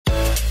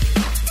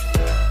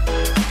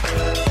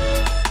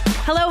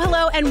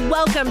and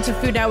welcome to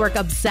Food Network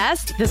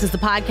Obsessed. This is the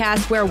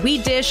podcast where we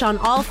dish on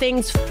all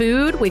things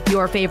food with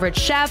your favorite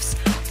chefs,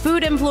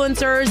 food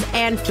influencers,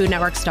 and Food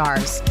Network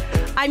stars.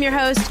 I'm your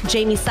host,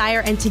 Jamie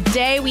Sire, and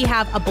today we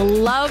have a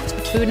beloved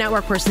Food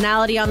Network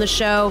personality on the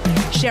show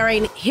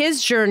sharing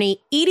his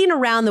journey eating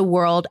around the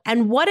world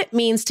and what it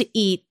means to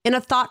eat in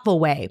a thoughtful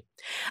way.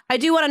 I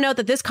do want to note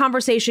that this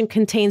conversation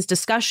contains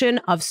discussion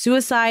of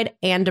suicide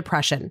and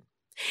depression.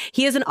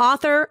 He is an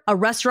author, a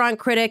restaurant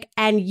critic,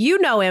 and you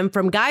know him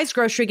from Guy's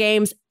Grocery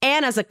Games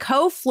and as a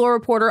co-floor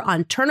reporter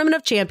on Tournament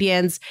of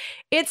Champions.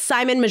 It's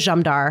Simon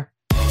Majumdar.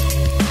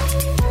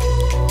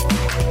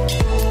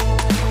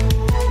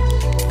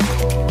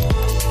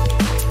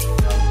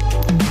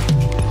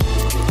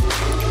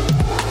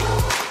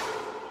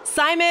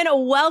 Simon,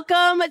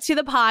 welcome to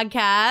the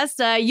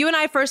podcast. You and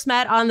I first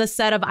met on the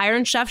set of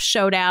Iron Chef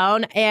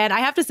Showdown, and I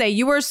have to say,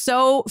 you were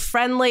so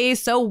friendly,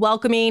 so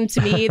welcoming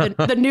to me,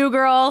 the new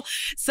girl.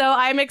 So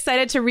I'm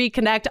excited to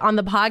reconnect on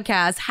the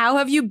podcast. How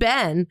have you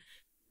been?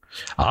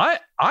 I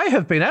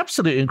have been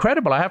absolutely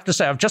incredible. I have to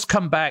say, I've just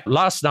come back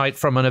last night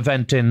from an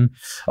event in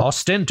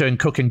Austin doing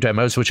cooking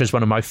demos, which is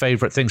one of my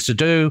favorite things to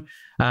do.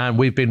 And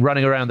we've been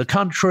running around the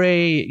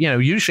country. You know,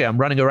 usually I'm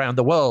running around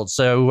the world.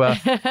 So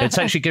it's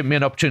actually given me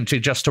an opportunity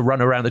just to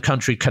run around the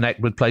country, connect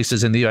with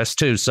places in the US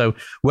too. So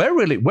we're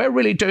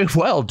really doing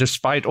well,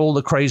 despite all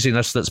the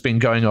craziness that's been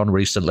going on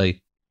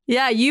recently.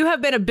 Yeah, you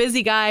have been a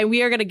busy guy.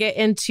 We are going to get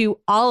into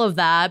all of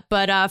that.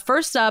 But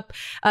first up,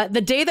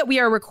 the day that we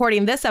are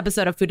recording this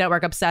episode of Food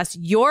Network Obsessed,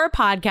 your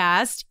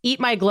podcast, Eat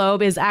My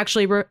Globe, is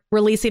actually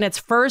releasing its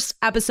first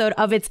episode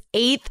of its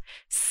 8th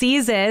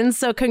season.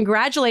 So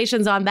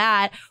congratulations on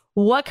that.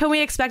 What can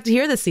we expect to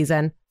hear this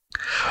season?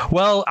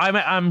 Well,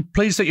 I'm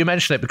pleased that you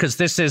mentioned it because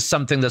this is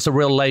something that's a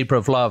real labor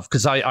of love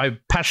because I'm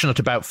passionate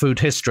about food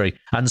history.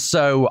 And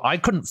so I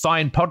couldn't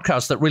find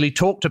podcasts that really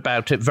talked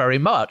about it very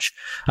much.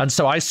 And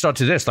so I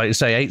started this, like you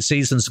say, 8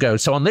 seasons ago.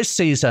 So on this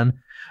season,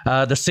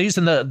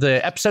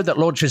 the episode that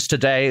launches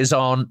today is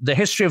on the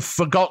history of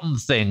forgotten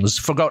things,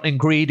 forgotten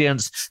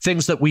ingredients,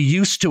 things that we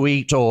used to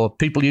eat or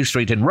people used to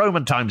eat in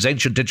Roman times,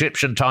 ancient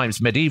Egyptian times,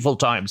 medieval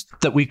times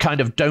that we kind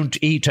of don't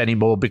eat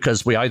anymore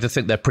because we either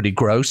think they're pretty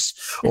gross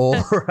or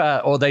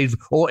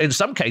in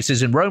some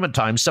cases in Roman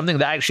times, something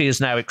that actually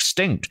is now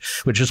extinct,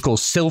 which is called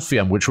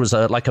silphium, which was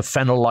like a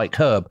fennel-like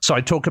herb. So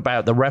I talk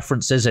about the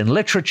references in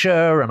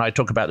literature and I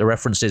talk about the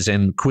references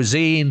in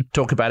cuisine,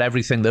 talk about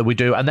everything that we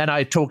do. And then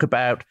I talk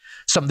about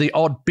some of the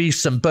odd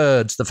beasts and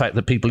birds, the fact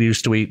that people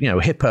used to eat, you know,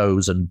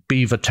 hippos and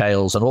beaver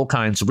tails and all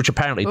kinds, which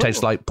apparently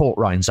taste like port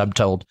rinds, I'm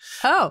told.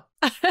 Oh.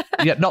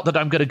 Yeah, not that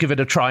I'm going to give it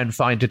a try and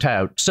find it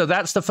out. So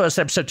that's the first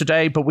episode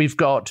today, but we've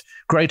got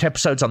great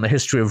episodes on the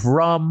history of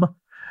rum,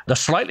 the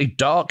slightly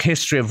dark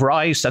history of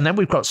rice, and then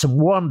we've got some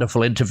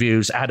wonderful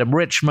interviews. Adam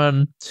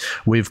Richman,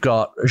 we've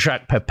got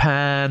Jacques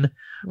Pepin,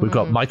 we've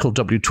got Michael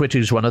W. Twitty,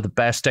 who's one of the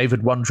best,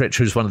 David Wondrich,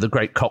 who's one of the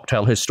great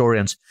cocktail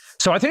historians.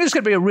 So I think it's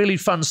going to be a really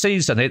fun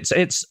season.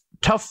 It's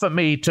tough for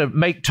me to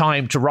make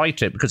time to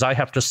write it because I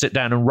have to sit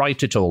down and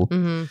write it all.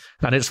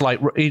 Mm-hmm. And it's like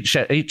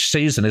each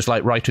season is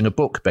like writing a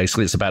book.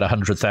 Basically, it's about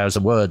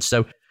 100,000 words.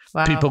 So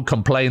people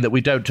complain that we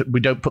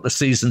don't put the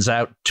seasons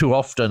out too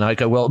often. I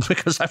go, well,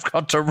 because I've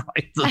got to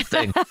write the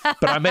thing.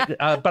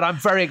 But I'm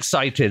very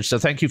excited. So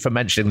thank you for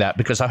mentioning that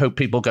because I hope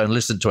people go and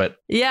listen to it.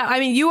 Yeah, I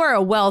mean, you are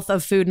a wealth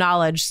of food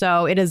knowledge,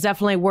 so it is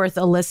definitely worth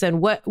a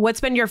listen. What's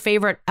been your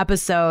favorite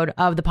episode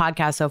of the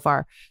podcast so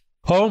far?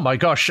 Oh, my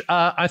gosh.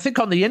 I think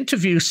on the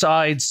interview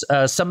sides,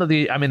 there's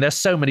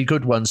so many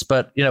good ones.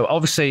 But, you know,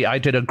 obviously I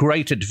did a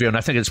great interview and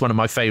I think it's one of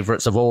my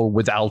favorites of all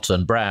with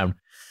Alton Brown.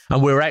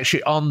 And we were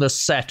actually on the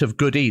set of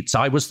Good Eats.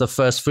 I was the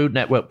first Food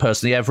Network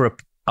person he ever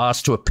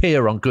asked to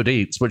appear on Good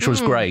Eats, which was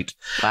great.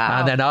 Wow.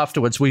 And then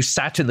afterwards, we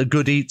sat in the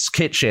Good Eats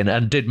kitchen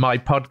and did my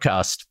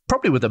podcast,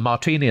 probably with a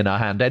martini in our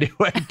hand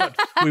anyway. But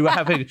we were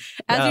having,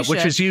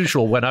 which is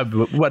usual when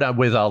I'm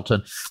with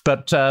Alton.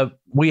 But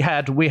we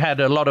had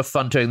a lot of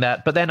fun doing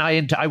that. But then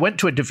I went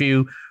to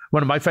interview.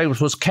 One of my favorites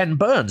was Ken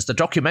Burns, the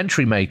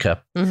documentary maker.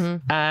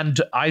 Mm-hmm.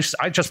 And I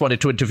just wanted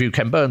to interview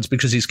Ken Burns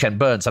because he's Ken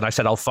Burns. And I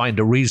said, I'll find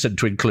a reason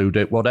to include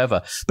it,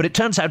 whatever. But it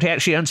turns out he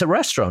actually owns a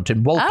restaurant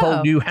in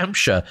Walpole, New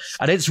Hampshire.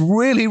 And it's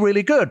really,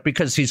 really good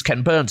because he's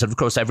Ken Burns. And of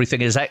course,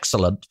 everything is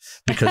excellent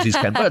because he's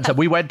Ken Burns. And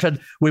we went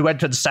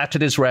and sat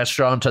at his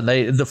restaurant and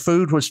the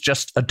food was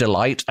just a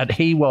delight. And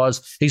he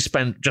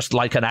spent just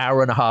like an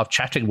hour and a half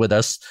chatting with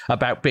us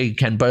about being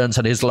Ken Burns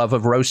and his love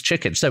of roast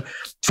chicken. So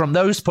from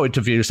those point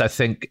of views, I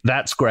think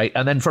that's great.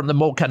 And then from the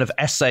more kind of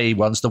essay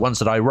ones, the ones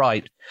that I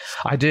write,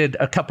 I did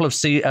a couple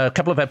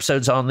of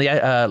episodes on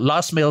the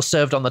last meal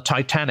served on the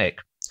Titanic.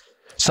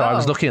 So I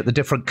was looking at the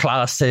different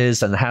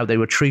classes and how they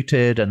were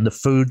treated and the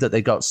food that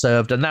they got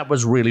served. And that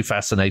was really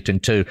fascinating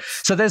too.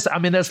 So there's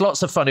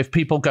lots of fun. If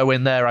people go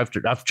in there,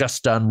 I've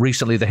just done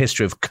recently the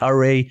history of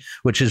curry,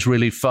 which is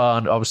really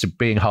fun, obviously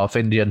being half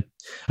Indian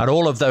and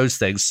all of those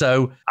things.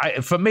 So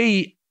for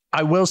me,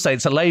 I will say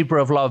it's a labor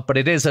of love, but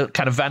it is a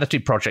kind of vanity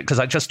project because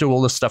I just do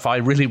all the stuff I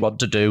really want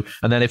to do.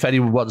 And then if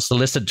anyone wants to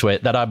listen to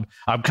it, then I'm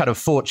kind of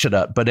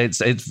fortunate, but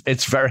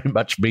it's very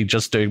much me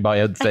just doing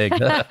my own thing.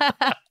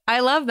 I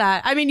love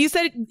that. I mean, you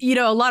said,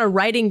 a lot of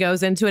writing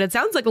goes into it. It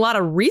sounds like a lot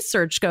of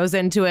research goes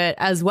into it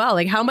as well.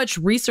 Like, how much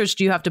research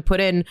do you have to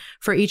put in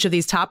for each of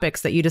these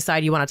topics that you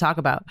decide you want to talk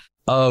about?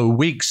 Oh,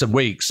 weeks and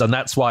weeks. And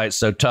that's why it's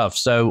so tough.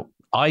 So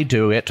I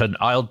do it and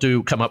I'll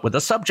come up with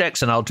the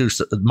subjects and I'll do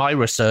my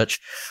research.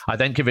 I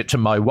then give it to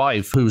my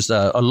wife, who's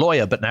a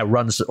lawyer, but now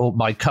runs all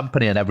my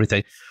company and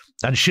everything.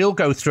 And she'll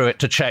go through it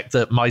to check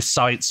that my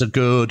sites are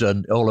good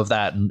and all of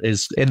that, and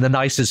is in the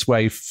nicest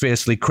way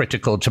fiercely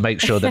critical to make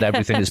sure that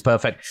everything is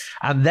perfect.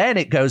 And then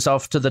it goes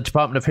off to the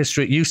Department of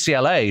History at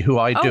UCLA, who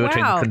I do it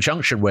in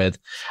conjunction with,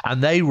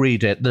 and they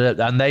read it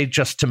and they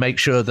just to make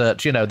sure that,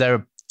 there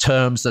are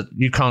terms that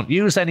you can't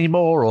use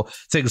anymore or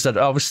things that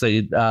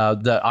obviously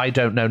that I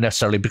don't know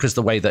necessarily because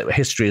the way that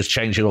history is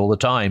changing all the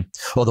time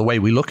or the way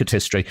we look at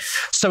history.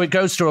 So it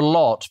goes through a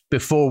lot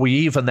before we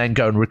even then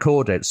go and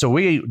record it. So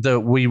we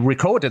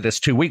recorded this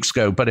 2 weeks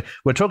ago, but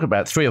we're talking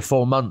about 3 or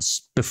 4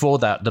 months before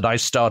that I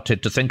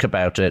started to think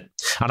about it.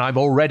 And I'm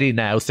already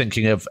now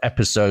thinking of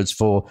episodes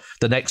for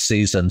the next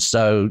season.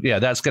 So yeah,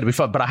 that's going to be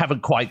fun, but I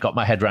haven't quite got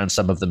my head around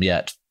some of them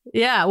yet.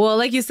 Yeah, well,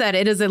 like you said,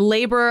 it is a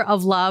labor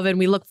of love, and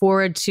we look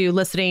forward to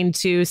listening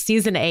to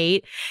season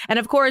 8. And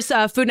of course,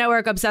 Food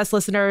Network Obsessed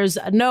listeners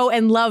know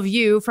and love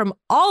you from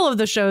all of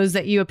the shows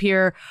that you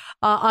appear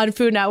on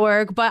Food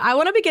Network. But I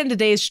want to begin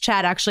today's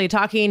chat actually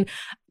talking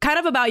kind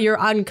of about your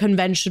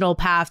unconventional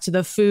path to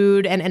the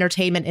food and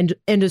entertainment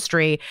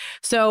industry.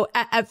 So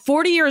at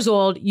 40 years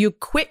old, you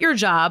quit your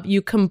job.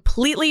 You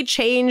completely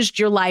changed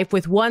your life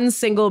with one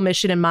single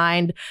mission in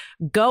mind: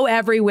 go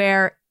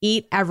everywhere,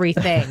 eat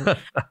everything.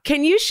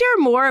 Can you share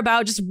more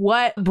about just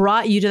what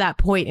brought you to that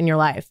point in your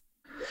life?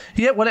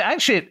 Yeah, well,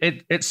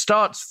 it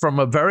starts from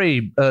a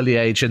very early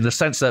age in the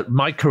sense that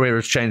my career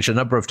has changed a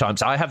number of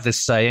times. I have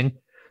this saying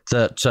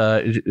that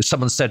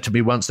someone said to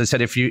me once. They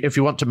said, if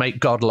you want to make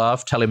God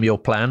laugh, tell him your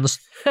plans,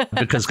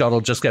 because God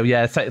will just go,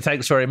 yeah,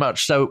 thanks very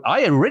much. So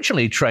I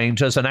originally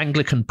trained as an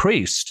Anglican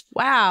priest.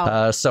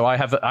 Wow. So I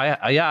have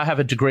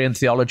a degree in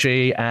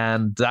theology,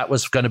 and that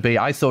was going to be,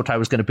 I thought I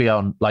was going to be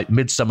on like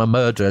Midsummer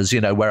Murders,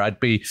 where I'd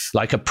be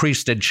like a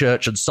priest in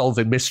church and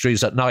solving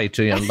mysteries at night,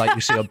 like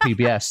you see on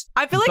PBS.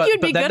 I feel like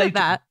you'd be good at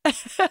that.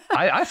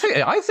 I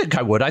think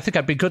I would. I think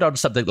I'd be good on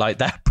something like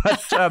that.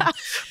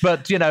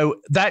 But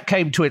that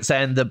came to its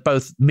end. That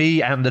both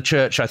me and the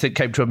church, I think,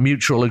 came to a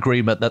mutual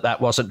agreement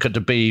that wasn't going to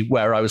be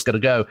where I was going to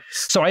go.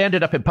 So I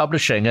ended up in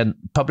publishing, and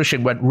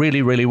publishing went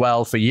really, really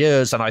well for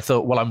years. And I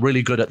thought, well, I'm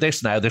really good at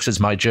this now. This is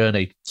my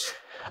journey.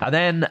 And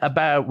then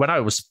about when I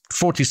was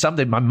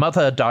 40-something, my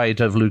mother died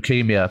of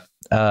leukemia,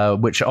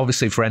 which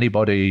obviously for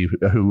anybody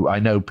who I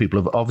know,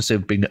 people have obviously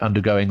been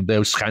undergoing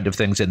those kind of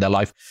things in their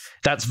life.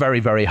 That's very,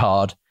 very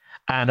hard.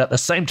 And at the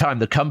same time,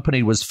 the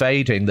company was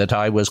fading that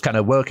I was kind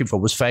of working for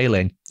was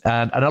failing.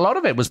 And a lot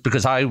of it was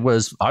because I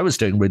was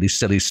doing really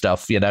silly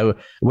stuff,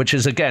 which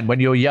is, again, when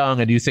you're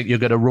young and you think you're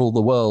going to rule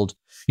the world,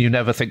 you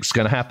never think it's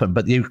going to happen.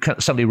 But you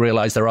suddenly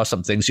realize there are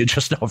some things you're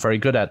just not very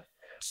good at.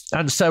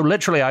 And so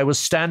literally I was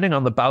standing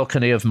on the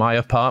balcony of my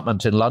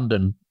apartment in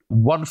London,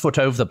 1 foot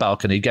over the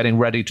balcony, getting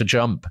ready to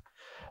jump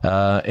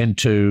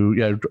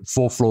into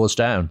 4 floors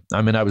down.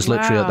 I mean, I was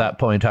literally at that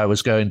point, I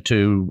was going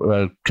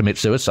to commit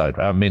suicide.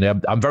 I mean,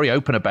 I'm very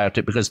open about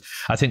it because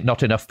I think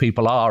not enough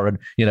people are. And,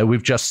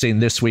 we've just seen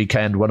this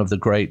weekend one of the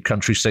great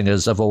country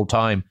singers of all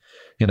time,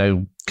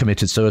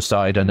 committed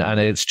suicide. And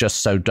it's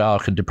just so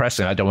dark and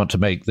depressing. I don't want to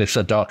make this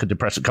a dark and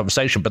depressing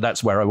conversation, but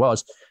that's where I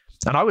was.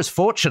 And I was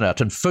fortunate,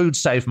 and food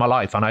saved my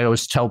life. And I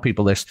always tell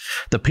people this: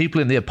 the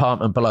people in the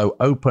apartment below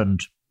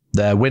opened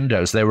their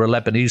windows. They were a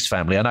Lebanese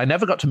family, and I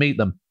never got to meet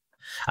them.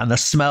 And the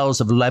smells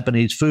of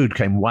Lebanese food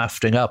came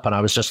wafting up. And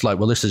I was just like,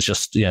 well, this is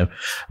just,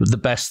 the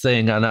best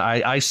thing. And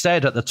I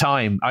said at the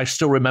time, I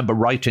still remember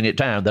writing it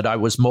down, that I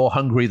was more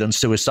hungry than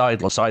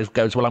suicidal. So I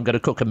goes, well, I'm going to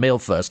cook a meal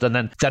first, and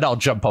then I'll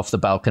jump off the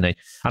balcony.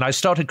 And I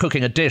started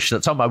cooking a dish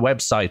that's on my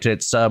website.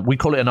 It's we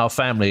call it in our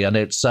family, and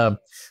it's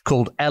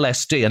called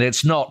LSD. And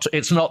it's not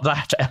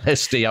that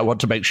LSD, I want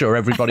to make sure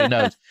everybody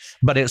knows,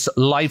 but it's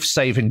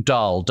life-saving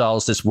dal.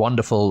 Dal's this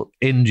wonderful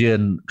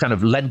Indian kind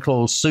of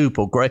lentil soup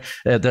or gray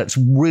that's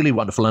really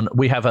wonderful. And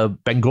we have a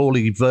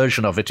Bengali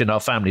version of it in our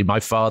family. My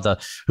father,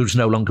 who's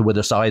no longer with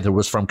us either,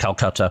 was from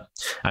Calcutta.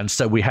 And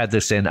so we had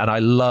this in, and I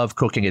love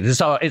cooking it. It's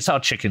our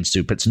chicken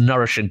soup. It's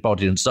nourishing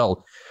body and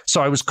soul.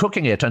 So I was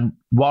cooking it. And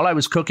while I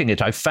was cooking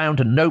it, I found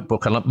a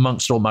notebook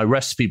amongst all my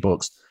recipe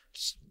books.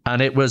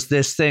 And it was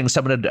this thing,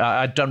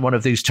 I'd done one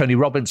of these Tony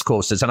Robbins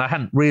courses, and I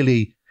hadn't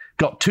really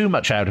got too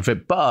much out of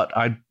it, but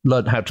I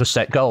learned how to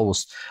set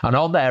goals. And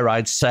on there,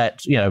 I'd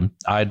set,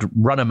 I'd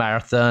run a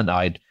marathon,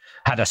 I'd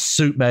had a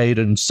soup made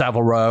in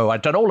Savile Row.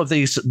 I'd done all of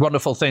these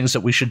wonderful things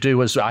that we should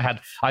do. I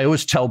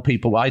always tell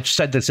people, I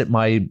said this at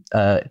my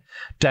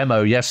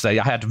demo yesterday,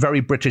 I had very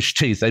British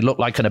teeth. They looked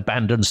like an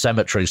abandoned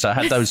cemetery. So I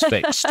had those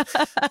fixed.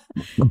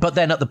 But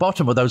then at the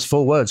bottom of those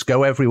 4 words,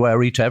 go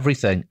everywhere, eat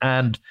everything.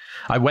 And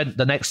I went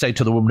the next day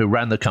to the woman who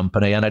ran the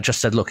company and I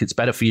just said, look, it's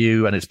better for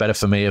you and it's better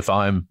for me if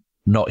I'm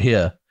not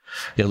here.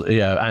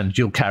 And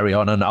you'll carry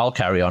on and I'll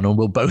carry on and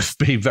we'll both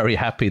be very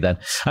happy then.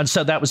 And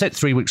so that was it.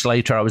 3 weeks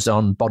later, I was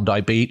on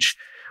Bondi Beach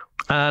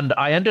and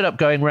I ended up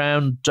going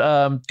around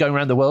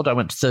the world. I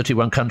went to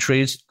 31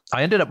 countries.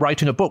 I ended up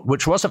writing a book,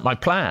 which wasn't my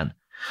plan.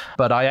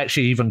 But I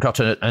actually even got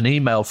an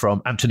email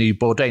from Anthony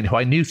Bourdain, who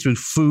I knew through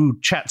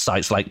food chat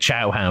sites like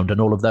Chowhound and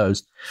all of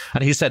those.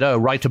 And he said,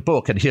 write a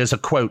book. And here's a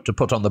quote to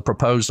put on the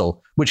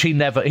proposal, which he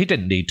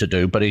didn't need to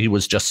do, but he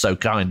was just so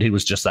kind. He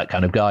was just that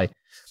kind of guy.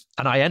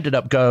 And I ended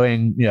up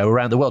going,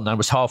 around the world. And I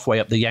was halfway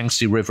up the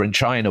Yangtze River in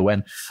China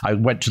when I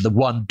went to the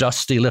one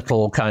dusty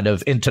little kind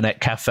of internet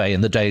cafe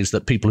in the days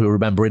that people who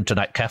remember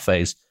internet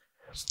cafes.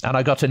 And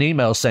I got an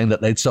email saying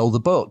that they'd sold the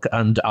book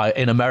and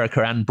in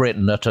America and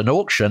Britain at an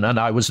auction. And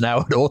I was now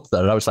an author.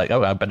 And I was like,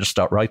 I better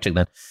start writing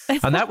then.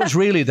 And that was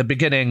really the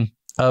beginning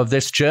of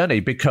this journey,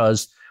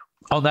 because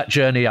on that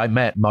journey, I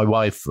met my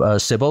wife,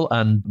 Sybil,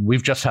 and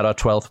we've just had our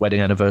 12th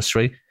wedding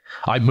anniversary.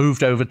 I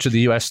moved over to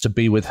the US to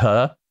be with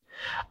her.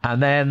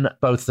 And then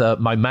both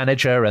my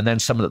manager and then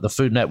someone at the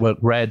Food Network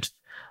read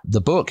the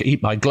book,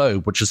 Eat My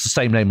Globe, which is the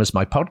same name as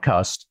my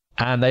podcast.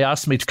 And they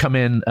asked me to come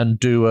in and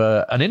do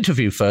an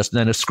interview first and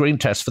then a screen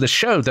test for this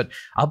show that,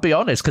 I'll be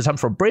honest, because I'm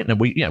from Britain and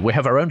we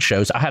have our own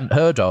shows I hadn't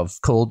heard of,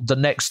 called The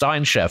Next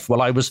Iron Chef.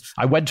 Well,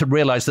 I went to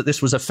realize that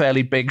this was a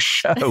fairly big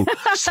show.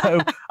 So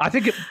I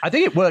think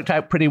it worked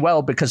out pretty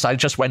well because I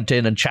just went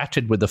in and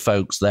chatted with the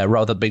folks there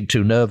rather than being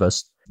too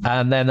nervous.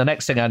 And then the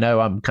next thing I know,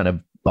 I'm kind of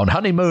on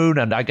honeymoon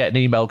and I get an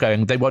email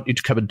going, they want you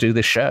to come and do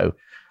this show.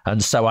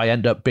 And so I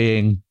end up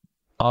being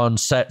on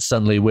set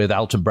suddenly with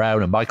Alton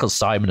Brown and Michael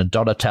Simon and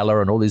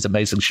Donatella and all these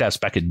amazing chefs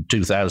back in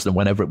 2000 and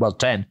whenever it was,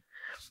 10,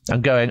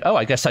 and going,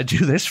 I guess I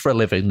do this for a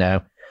living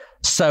now.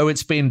 So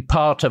it's been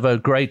part of a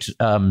great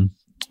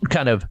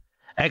kind of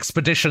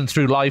expedition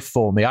through life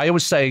for me. I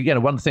always say,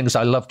 one of the things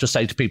I love to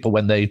say to people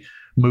when they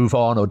move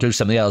on or do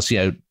something else,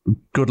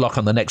 good luck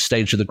on the next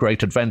stage of the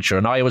great adventure.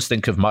 And I always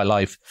think of my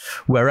life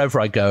wherever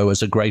I go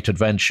as a great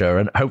adventure.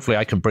 And hopefully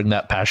I can bring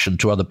that passion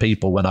to other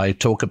people when I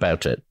talk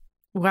about it.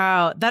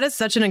 Wow, that is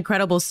such an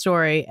incredible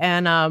story.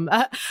 And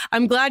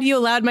I'm glad you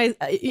allowed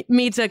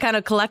me to kind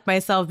of collect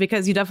myself,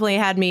 because you definitely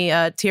had me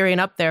tearing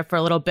up there for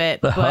a little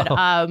bit. But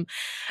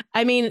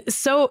I mean,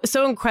 so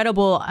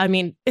incredible. I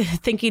mean,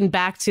 thinking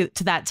back to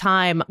that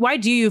time, why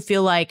do you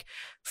feel like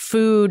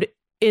food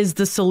is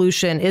the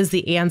solution, is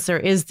the answer,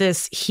 is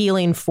this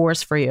healing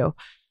force for you?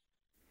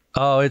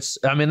 Oh, it's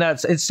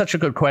such a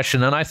good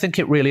question. And I think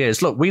it really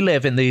is. Look, we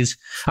live in these,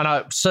 and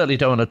I certainly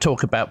don't want to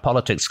talk about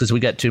politics because we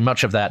get too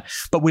much of that,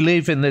 but we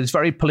live in these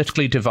very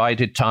politically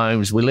divided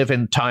times. We live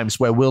in times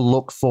where we'll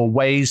look for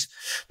ways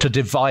to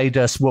divide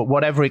us,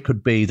 whatever it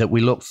could be that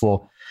we look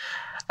for.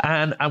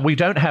 And we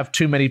don't have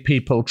too many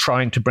people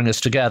trying to bring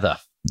us together.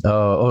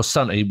 Or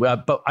suddenly,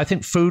 but I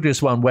think food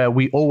is one where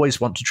we always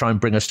want to try and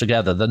bring us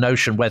together. The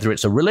notion, whether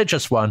it's a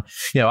religious one,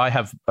 I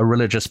have a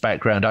religious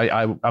background.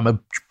 I'm a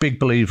big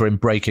believer in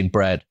breaking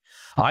bread.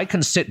 I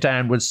can sit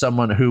down with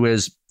someone who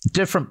is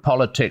different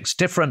politics,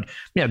 different,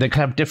 they can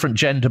have different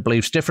gender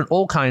beliefs, different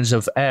all kinds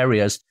of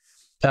areas.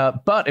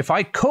 But if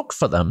I cook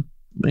for them,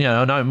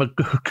 and I'm a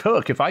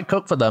cook, if I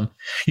cook for them,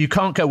 you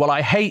can't go, well,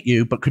 I hate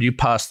you, but could you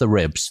pass the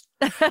ribs?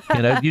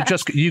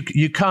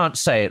 You can't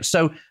say it.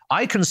 So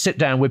I can sit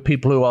down with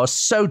people who are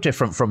so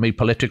different from me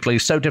politically,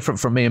 so different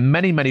from me in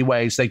many, many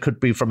ways. They could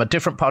be from a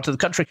different part of the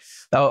country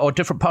or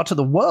different part of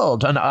the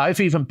world. And I've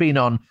even been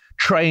on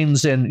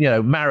trains in,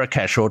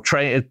 Marrakesh or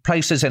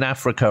places in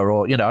Africa,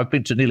 or, I've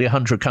been to nearly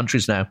 100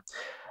 countries now.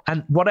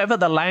 And whatever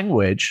the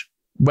language,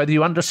 whether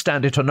you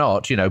understand it or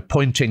not,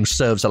 pointing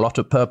serves a lot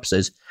of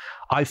purposes.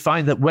 I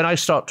find that when I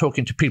start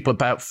talking to people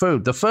about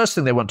food, the first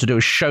thing they want to do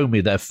is show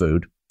me their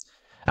food.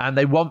 And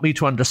they want me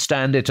to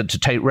understand it and to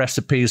take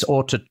recipes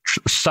or to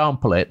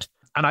sample it.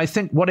 And I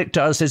think what it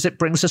does is it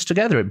brings us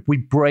together. We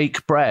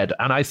break bread.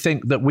 And I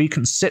think that we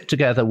can sit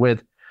together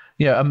with,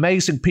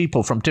 amazing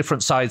people from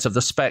different sides of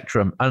the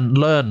spectrum and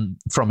learn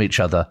from each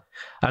other.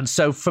 And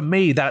so for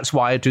me, that's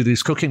why I do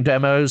these cooking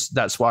demos.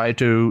 That's why I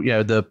do,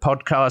 the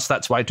podcast.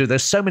 That's why I do.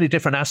 There's so many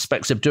different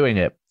aspects of doing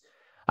it.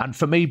 And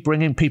for me,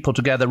 bringing people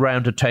together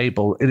around a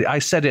table, I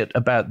said it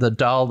about the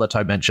dal that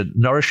I mentioned,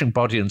 nourishing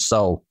body and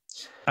soul.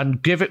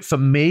 And for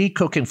me,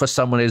 cooking for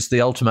someone is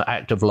the ultimate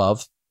act of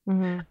love.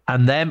 Mm-hmm.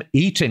 And them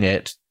eating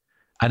it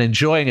and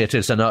enjoying it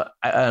is an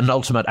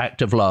ultimate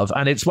act of love.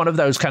 And it's one of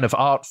those kind of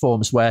art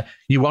forms where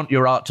you want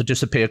your art to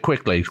disappear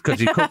quickly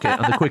because you cook it,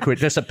 and the quicker it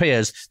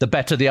disappears, the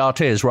better the art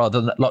is, rather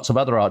than lots of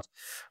other arts.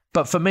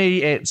 But for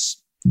me,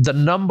 it's the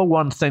number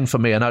one thing for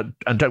me, and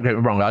don't get me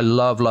wrong, I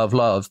love,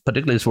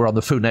 particularly as we're on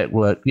the Food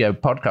Network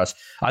podcast,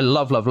 I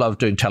love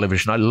doing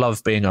television. I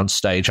love being on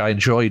stage. I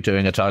enjoy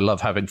doing it. I love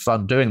having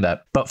fun doing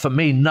that. But for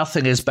me,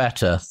 nothing is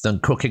better than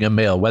cooking a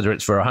meal, whether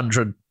it's for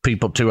 100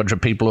 people,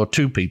 200 people, or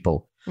 2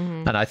 people.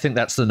 Mm-hmm. And I think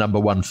that's the number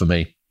one for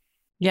me.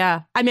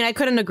 Yeah. I mean, I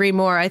couldn't agree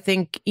more. I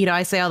think,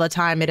 I say all the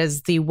time, it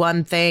is the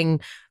one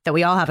thing that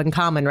we all have in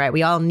common, right?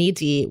 We all need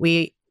to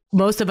eat.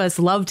 Most of us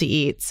love to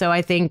eat. So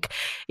I think,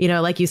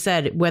 like you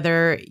said,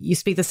 whether you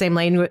speak the same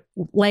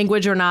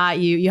language or not,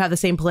 you have the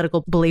same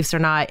political beliefs or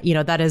not,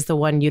 that is the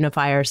one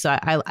unifier. So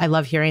I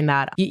love hearing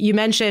that. You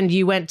mentioned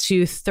you went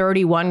to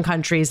 31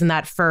 countries in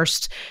that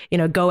first,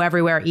 go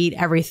everywhere, eat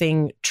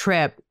everything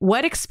trip.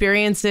 What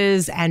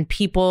experiences and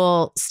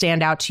people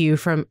stand out to you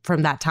from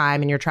that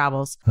time in your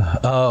travels?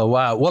 Oh,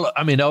 wow. Well,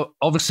 I mean,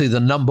 obviously the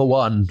number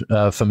one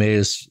for me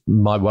is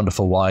my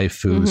wonderful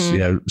wife, who's,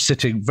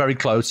 sitting very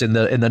close in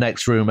the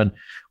next room. And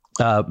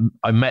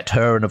I met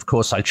her, and of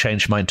course, I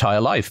changed my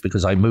entire life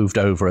because I moved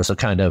over as a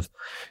kind of,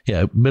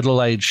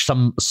 middle-aged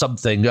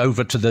something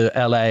over to the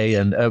LA,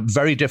 and a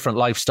very different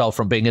lifestyle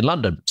from being in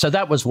London. So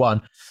that was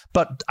one.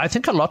 But I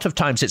think a lot of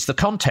times it's the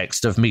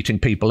context of meeting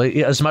people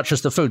as much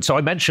as the food. So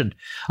I mentioned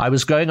I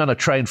was going on a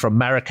train from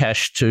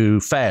Marrakesh to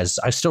Fez.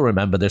 I still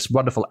remember this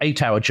wonderful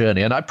 8-hour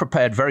journey, and I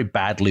prepared very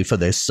badly for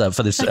this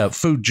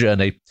food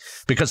journey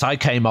because I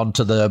came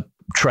onto the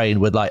train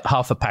with like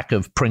half a pack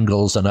of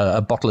Pringles and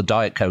a bottle of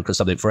Diet Coke or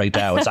something for 8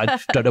 hours. I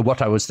don't know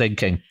what I was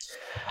thinking.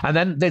 And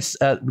then this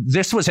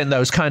was in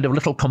those kind of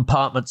little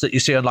compartments that you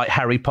see on like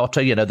Harry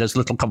Potter. There's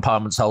little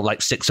compartments hold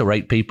like 6 or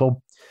 8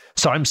 people.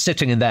 So I'm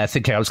sitting in there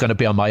thinking I was going to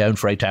be on my own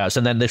for 8 hours.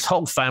 And then this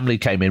whole family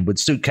came in with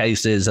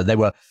suitcases, and they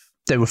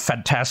were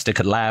fantastic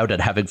and loud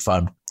and having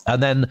fun.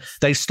 And then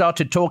they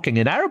started talking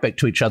in Arabic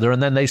to each other.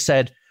 And then they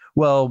said,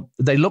 well,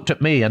 they looked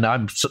at me, and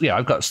I've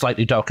got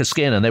slightly darker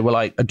skin, and they were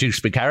like, do you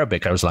speak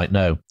Arabic? I was like,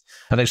 no.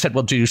 And they said,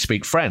 well, do you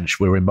speak French?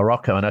 We were in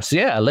Morocco. And I said,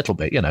 yeah, a little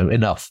bit,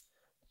 enough.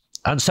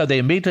 And so they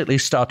immediately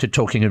started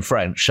talking in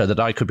French so that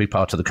I could be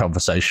part of the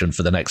conversation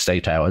for the next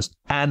 8 hours.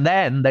 And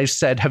then they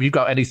said, have you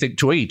got anything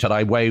to eat? And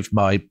I waved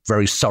my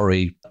very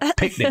sorry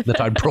picnic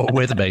that I brought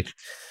with me.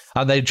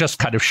 And they just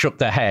kind of shook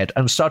their head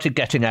and started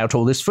getting out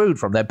all this food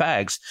from their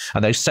bags.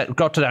 And they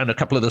got down a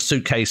couple of the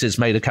suitcases,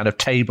 made a kind of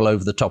table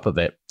over the top of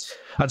it,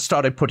 and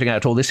started putting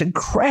out all this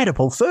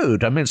incredible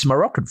food. I mean, it's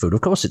Moroccan food.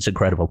 Of course, it's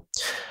incredible.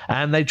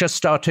 And they just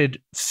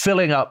started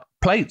filling up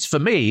plates for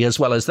me as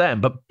well as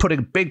them, but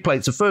putting big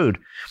plates of food.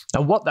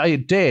 And what they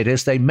did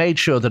is they made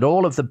sure that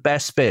all of the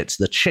best bits,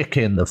 the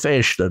chicken, the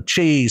fish, the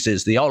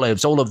cheeses, the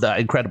olives, all of that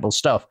incredible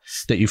stuff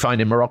that you find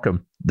in Morocco,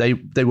 they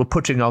were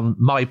putting on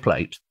my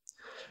plate.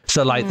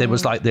 So there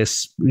was like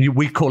this,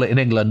 we call it in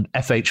England,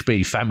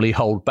 FHB, family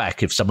hold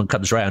back, if someone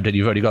comes around and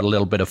you've only got a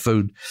little bit of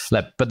food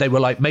left. But they were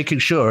like making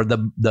sure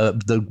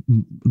the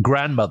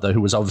grandmother, who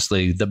was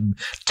obviously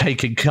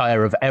taking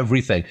care of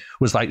everything,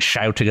 was like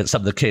shouting at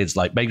some of the kids,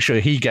 like, make sure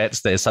he gets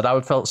this. And I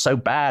felt so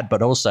bad,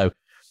 but also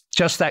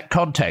just that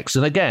context.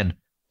 And again,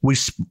 we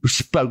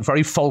spoke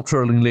very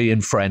falteringly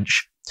in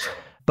French.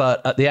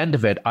 But at the end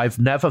of it, I've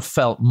never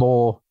felt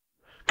more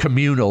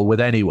communal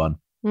with anyone.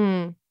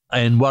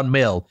 In one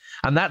meal.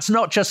 And that's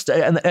not just,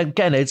 and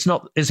again, it's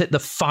not, is it the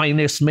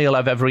finest meal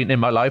I've ever eaten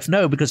in my life?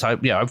 No, because I've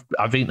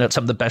eaten at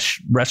some of the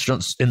best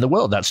restaurants in the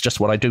world. That's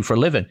just what I do for a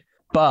living.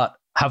 But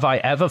have I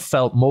ever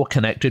felt more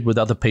connected with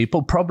other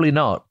people? Probably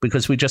not,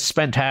 because we just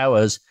spent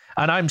hours,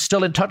 and I'm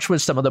still in touch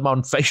with some of them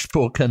on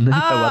Facebook and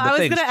other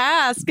things.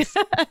 I was going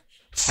to ask.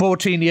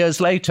 14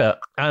 years later.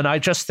 And I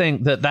just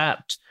think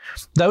that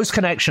those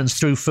connections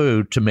through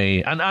food to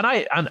me, and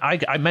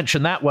I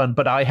mentioned that one,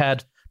 but I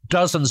had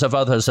dozens of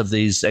others of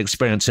these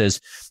experiences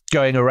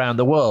going around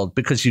the world,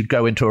 because you'd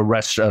go into a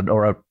restaurant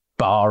or a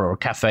bar or a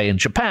cafe in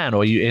Japan,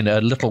 or you in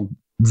a little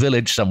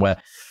village somewhere,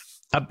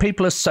 and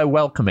people are so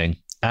welcoming.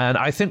 And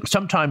I think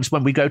sometimes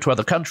when we go to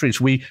other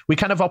countries, we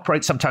kind of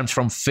operate sometimes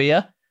from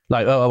fear,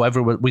 like,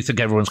 we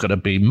think everyone's going to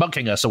be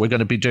mugging us, or we're going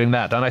to be doing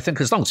that. And I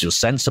think as long as you're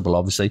sensible,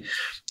 obviously,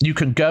 you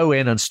can go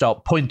in and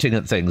start pointing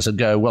at things and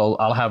go, well,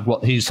 I'll have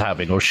what he's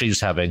having or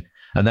she's having.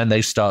 And then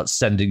they start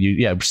sending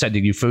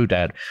you food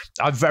out.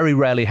 I've very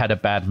rarely had a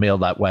bad meal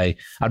that way.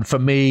 And for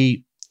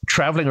me,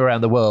 traveling around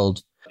the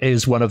world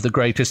is one of the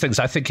greatest things.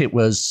 I think it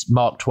was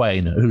Mark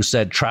Twain who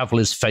said, travel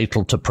is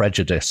fatal to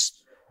prejudice.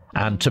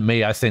 And to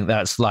me, I think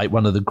that's like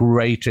one of the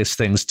greatest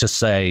things to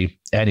say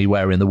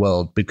anywhere in the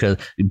world, because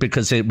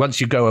once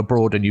you go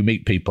abroad and you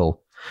meet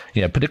people,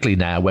 particularly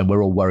now when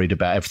we're all worried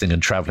about everything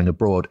and traveling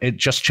abroad, it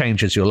just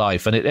changes your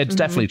life. And it's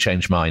definitely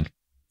changed mine.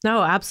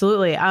 No,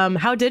 absolutely.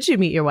 How did you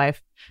meet your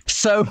wife?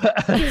 So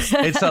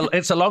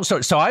it's a long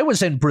story. So I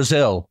was in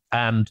Brazil,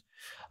 and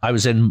I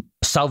was in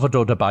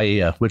Salvador da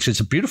Bahia, which is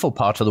a beautiful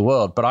part of the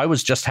world. But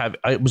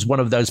it was one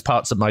of those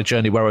parts of my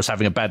journey where I was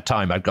having a bad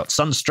time. I'd got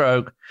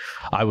sunstroke.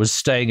 I was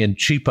staying in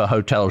cheaper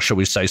hotels, shall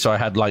we say. So I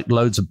had like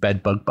loads of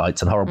bed bug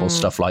bites and horrible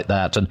stuff like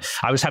that. And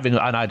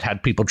I'd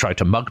had people try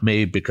to mug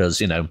me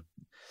because,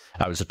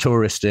 I was a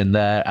tourist in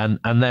there, and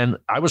then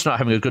I was not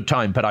having a good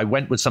time, but I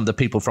went with some of the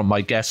people from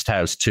my guest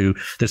house to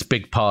this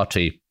big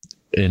party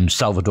in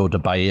Salvador de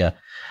Bahia.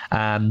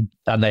 And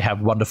they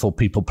have wonderful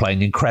people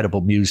playing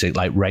incredible music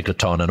like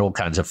reggaeton and all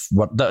kinds of,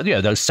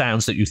 those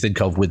sounds that you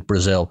think of with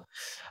Brazil.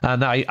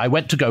 And I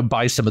went to go and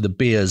buy some of the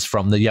beers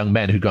from the young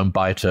men who go and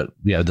buy it at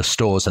the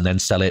stores and then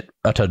sell it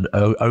at an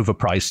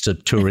overprice to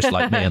tourists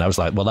like me. And I was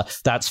like, well,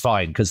 that's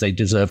fine because they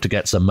deserve to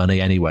get some money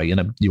anyway.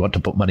 You want to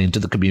put money into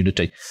the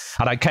community.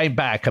 And I came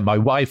back and my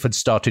wife had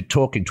started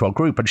talking to our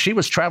group and she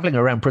was traveling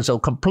around Brazil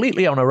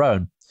completely on her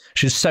own.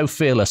 She's so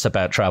fearless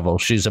about travel.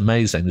 She's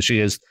amazing. She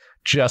is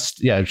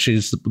just,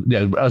 she's,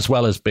 as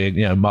well as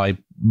being, my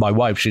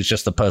wife, she's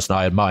just the person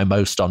I admire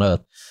most on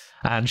earth.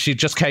 And she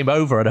just came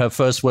over and her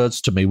first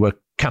words to me were,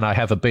 "Can I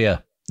have a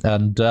beer?"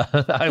 And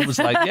I was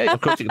like, yeah,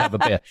 of course you can have a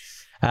beer.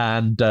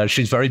 And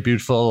she's very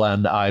beautiful.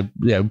 And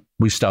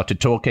we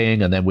started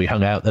talking and then we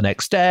hung out the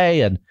next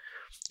day.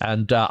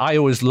 And I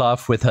always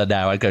laugh with her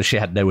now. I go, she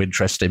had no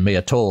interest in me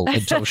at all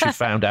until she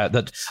found out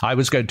that I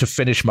was going to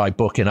finish my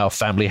book in our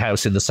family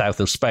house in the south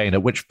of Spain,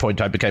 at which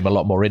point I became a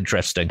lot more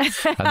interesting.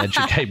 And then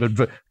she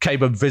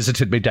came and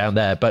visited me down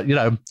there. But,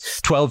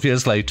 12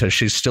 years later,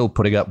 she's still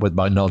putting up with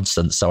my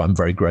nonsense. So I'm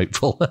very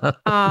grateful. Oh,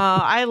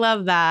 I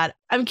love that.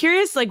 I'm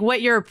curious,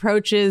 what your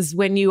approach is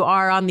when you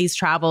are on these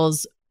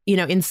travels,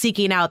 in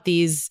seeking out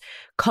these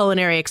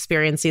culinary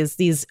experiences,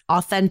 these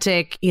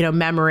authentic,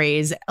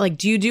 memories.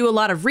 Do you do a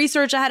lot of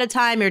research ahead of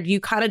time or do you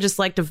kind of just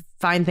like to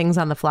find things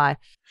on the fly?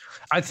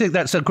 I think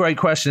that's a great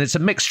question. It's a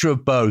mixture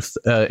of both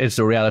is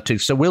the reality.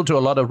 So we'll do a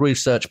lot of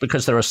research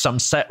because there are some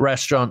set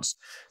restaurants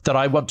that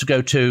I want to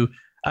go to.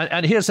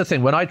 And here's the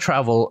thing, when I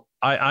travel,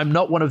 I'm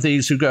not one of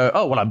these who go,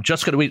 oh, well, I'm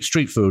just going to eat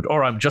street food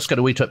or I'm just going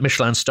to eat at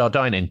Michelin star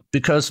dining,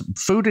 because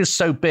food is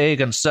so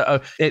big and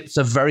so it's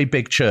a very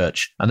big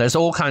church and there's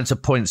all kinds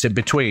of points in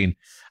between.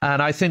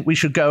 And I think we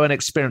should go and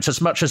experience as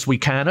much as we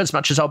can, as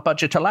much as our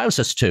budget allows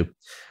us to.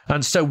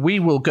 And so we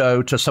will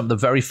go to some of the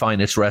very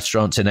finest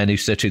restaurants in any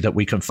city that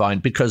we can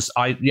find, because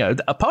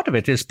a part of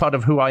it is part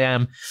of who I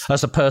am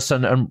as a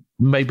person, and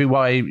maybe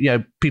why,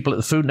 people at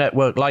the Food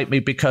Network like me,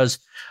 because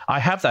I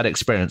have that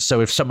experience.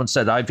 So if someone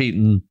said, I've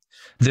eaten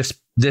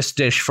this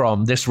dish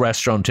from this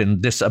restaurant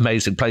in this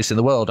amazing place in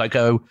the world, I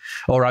go,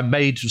 or I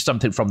made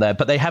something from there,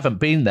 but they haven't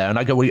been there. And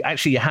I go, well,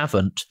 actually, you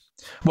haven't.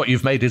 What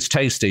you've made is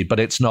tasty, but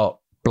it's not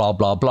blah,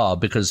 blah, blah,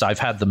 because I've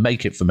had them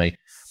make it for me.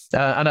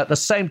 And at the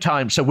same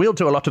time, so we'll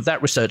do a lot of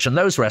that research. And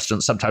those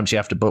restaurants, sometimes you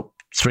have to book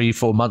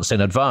 3-4 months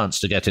in advance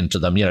to get into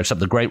them, some of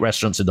the great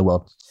restaurants in the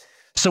world.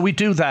 So we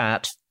do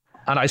that.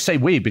 And I say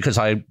we because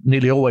I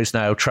nearly always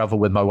now travel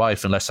with my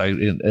wife unless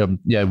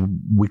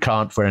we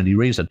can't for any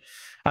reason.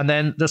 And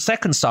then the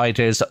second side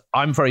is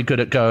I'm very good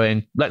at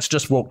going, let's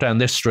just walk down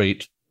this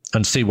street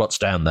and see what's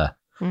down there.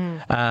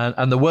 And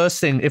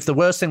if the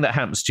worst thing that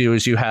happens to you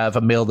is you have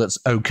a meal that's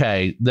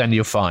okay, then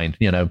you're fine,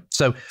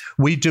 So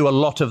we do a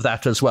lot of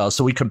that as well.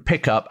 So we can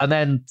pick up, and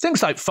then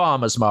things like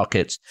farmers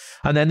markets.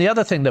 And then the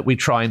other thing that we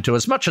try and do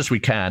as much as we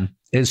can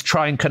is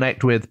try and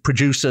connect with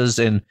producers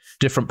in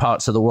different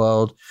parts of the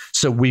world.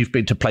 So we've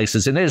been to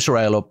places in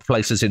Israel or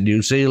places in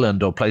New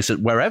Zealand or places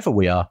wherever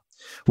we are,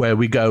 where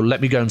we go,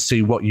 let me go and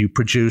see what you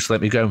produce.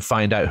 Let me go and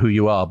find out who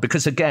you are.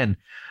 Because again,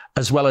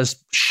 as well as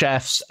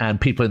chefs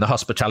and people in the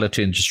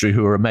hospitality industry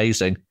who are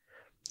amazing,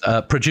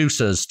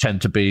 producers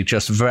tend to be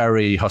just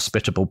very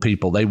hospitable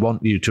people. They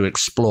want you to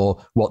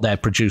explore what they're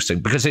producing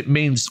because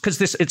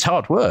it's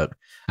hard work.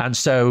 And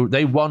so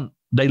they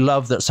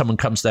love that someone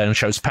comes there and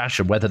shows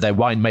passion, whether they're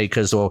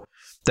winemakers or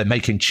they're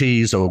making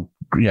cheese or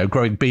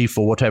growing beef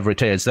or whatever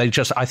it is. I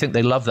think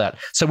they love that.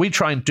 So we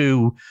try and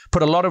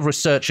put a lot of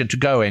research into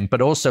going,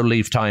 but also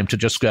leave time to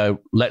just go,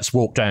 let's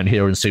walk down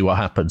here and see what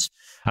happens.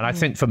 And I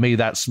think for me,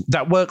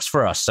 that works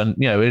for us. And,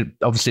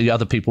 obviously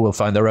other people will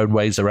find their own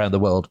ways around the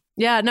world.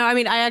 Yeah, no, I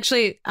mean,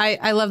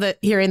 I love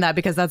hearing that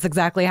because that's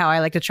exactly how I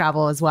like to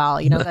travel as well.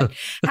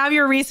 Have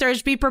your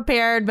research, be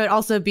prepared, but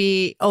also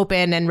be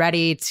open and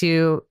ready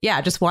to,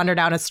 just wander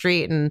down a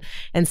street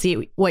and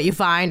see what you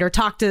find or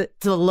talk to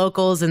the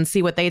locals and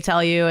see what they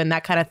tell you and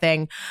that kind of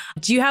thing.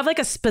 Do you have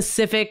a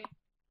specific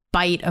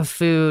bite of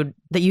food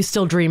that you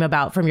still dream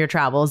about from your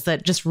travels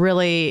that just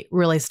really,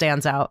 really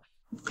stands out?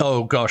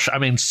 Oh gosh, I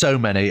mean, so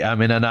many. I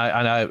mean,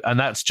 and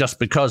that's just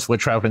because we're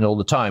traveling all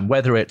the time.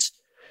 Whether it's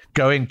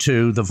going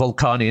to the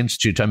Volcani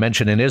Institute I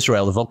mentioned in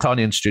Israel, the Volcani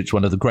Institute is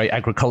one of the great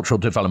agricultural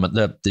development.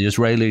 The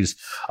Israelis,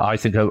 I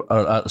think,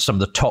 are some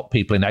of the top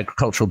people in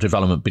agricultural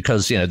development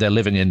because they're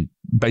living in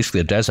basically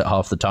a desert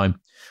half the time,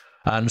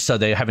 and so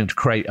they're having to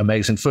create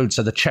amazing food.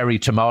 So the cherry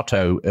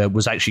tomato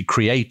was actually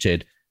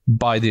created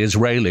by the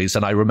Israelis,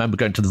 and I remember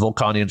going to the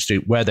Volcani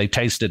Institute where they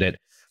tasted it.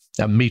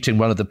 And meeting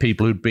one of the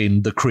people who'd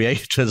been the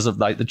creators of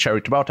the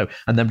cherry tomato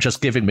and them just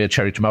giving me a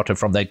cherry tomato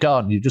from their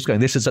garden. You're just going,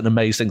 this is an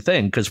amazing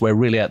thing because we're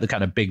really at the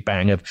kind of big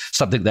bang of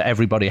something that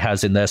everybody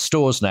has in their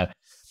stores now.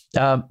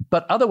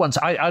 But other ones,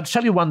 I'll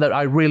tell you one that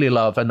I really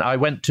love. And I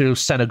went to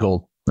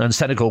Senegal, and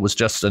Senegal was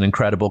just an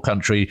incredible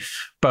country,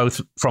 both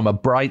from a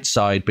bright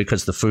side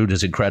because the food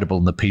is incredible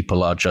and the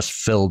people are just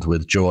filled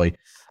with joy.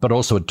 but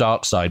also a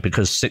dark side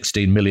because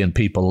 16 million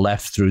people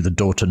left through the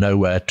door to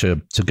nowhere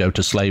to go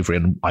to slavery.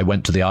 And I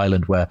went to the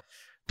island where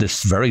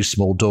this very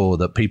small door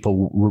that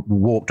people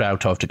walked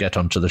out of to get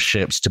onto the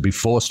ships, to be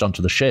forced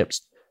onto the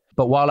ships.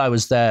 But while I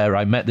was there,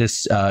 I met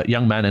this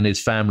young man and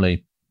his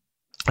family,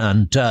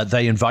 and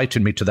they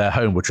invited me to their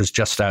home, which was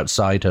just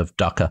outside of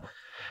Dhaka.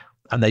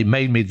 And they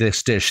made me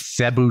this dish,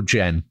 thebu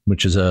jen,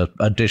 which is a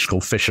dish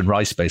called fish and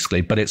rice,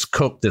 basically. But it's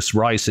cooked, this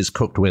rice is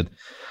cooked with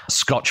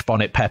Scotch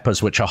bonnet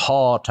peppers, which are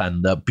hot,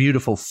 and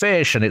beautiful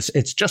fish. And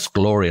it's just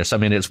glorious. I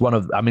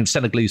mean,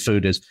 Senegalese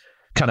food is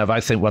kind of,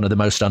 I think, one of the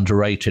most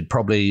underrated.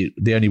 Probably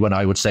the only one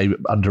I would say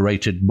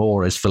underrated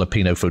more is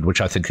Filipino food, which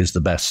I think is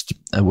the best,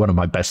 one of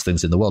my best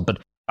things in the world.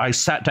 But I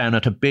sat down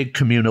at a big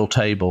communal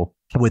table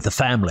with the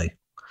family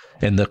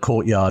in the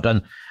courtyard.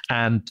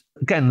 And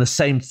again, the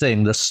same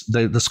thing, the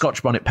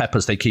Scotch bonnet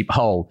peppers, they keep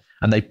whole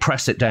and they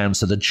press it down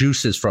so the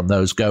juices from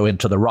those go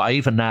into the rice.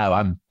 Even now,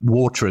 I'm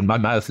watering. My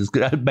mouth is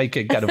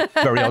making kind of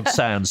very odd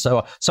sounds.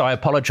 So I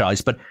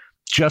apologize. But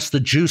just the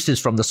juices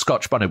from the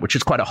Scotch bonnet, which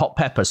is quite a hot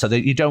pepper, so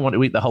that you don't want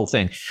to eat the whole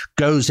thing,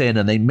 goes in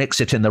and they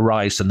mix it in the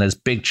rice. And there's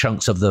big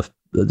chunks of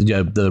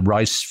the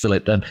rice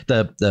fillet and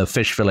the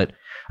fish fillet.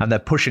 And they're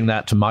pushing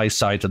that to my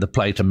side of the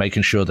plate and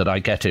making sure that I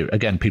get it.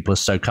 Again, people are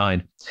so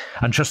kind.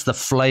 And just the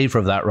flavor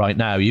of that right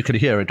now, you can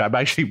hear it.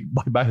 My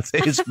mouth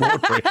is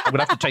watering. I'm going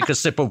to have to take a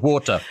sip of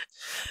water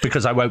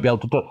because I won't be able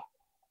to do it.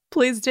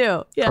 Please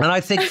do. Yeah. And I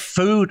think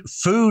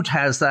food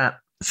has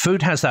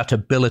that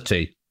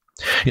ability.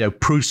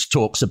 Proust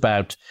talks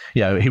about,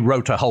 he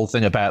wrote a whole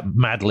thing about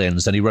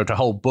madeleines, and he wrote a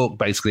whole book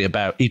basically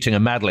about eating a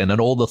madeleine and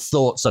all the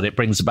thoughts that it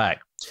brings back.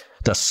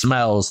 The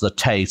smells, the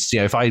tastes.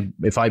 If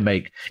I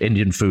make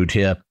Indian food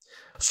here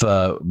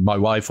for my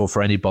wife or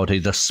for anybody,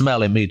 the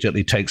smell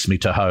immediately takes me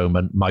to home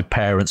and my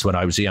parents when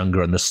I was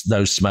younger, and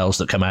those smells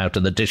that come out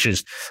and the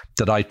dishes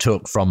that I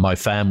took from my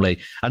family.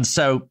 And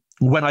so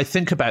when I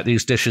think about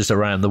these dishes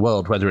around the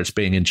world, whether it's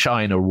being in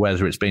China or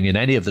whether it's being in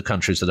any of the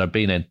countries that I've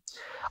been in,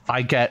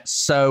 I get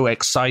so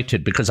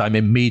excited because I'm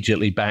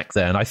immediately back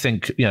there. And I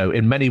think,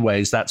 in many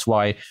ways, that's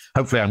why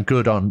hopefully I'm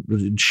good on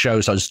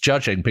shows I was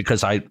judging,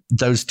 because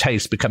those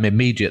tastes become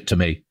immediate to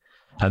me.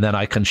 And then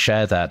I can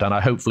share that. And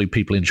hopefully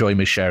people enjoy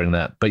me sharing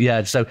that. But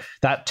yeah, so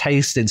that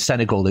taste in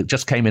Senegal that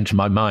just came into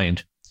my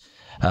mind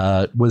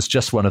was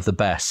just one of the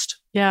best.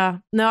 Yeah.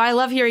 No, I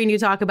love hearing you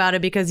talk about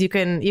it because you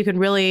can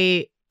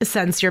really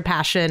sense your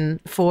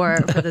passion for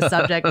the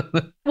subject.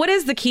 What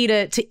is the key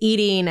to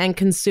eating and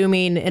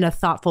consuming in a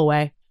thoughtful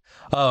way?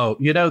 Oh,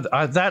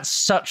 that's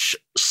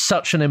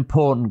such an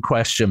important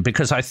question,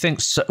 because I think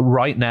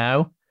right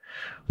now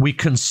we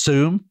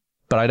consume,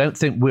 but I don't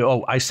think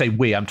I say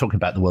we, I'm talking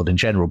about the world in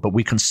general, but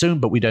we consume,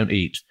 but we don't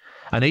eat.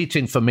 And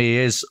eating for me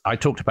is, I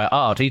talked about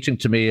art, eating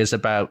to me is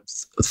about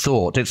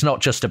thought. It's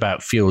not just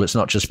about fuel. It's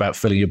not just about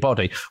filling your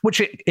body, which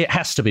it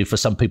has to be for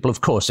some people.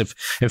 Of course,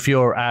 if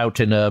you're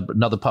out in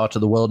another part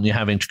of the world and you're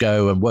having to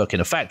go and work in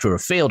a factory or a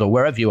field or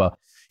wherever you are,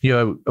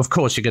 of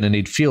course, you're going to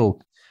need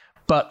fuel.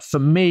 But for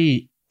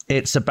me,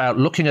 it's about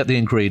looking at the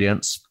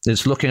ingredients.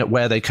 It's looking at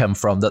where they come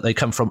from, that they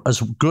come from as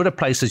good a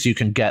place as you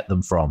can get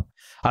them from.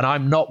 And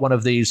I'm not one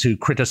of these who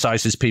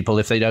criticizes people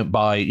if they don't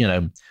buy,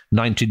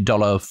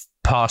 $19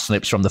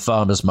 parsnips from the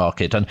farmer's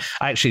market. And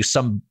actually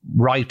some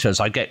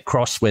writers I get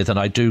cross with, and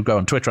I do go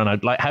on Twitter and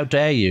I'm like, how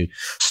dare you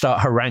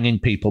start haranguing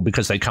people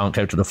because they can't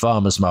go to the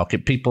farmer's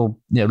market? People,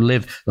 a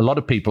lot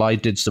of people, I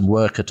did some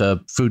work at a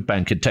food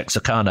bank in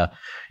Texarkana.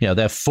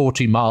 They're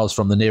 40 miles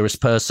from the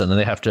nearest person and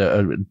they have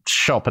to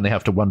shop and they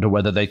have to wonder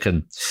whether they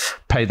can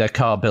pay their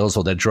car bills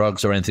or their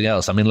drugs or anything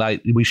else. I mean,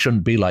 we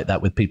shouldn't be like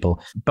that with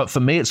people. But for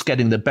me, it's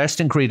getting the best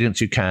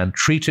ingredients you can,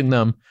 treating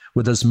them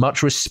with as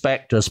much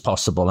respect as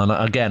possible. And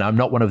again, I'm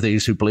not one of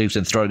these who believes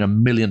in throwing a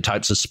million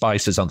types of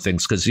spices on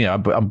things because,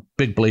 I'm a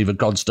big believer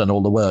God's done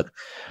all the work.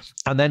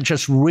 And then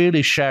just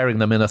really sharing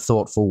them in a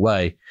thoughtful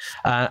way.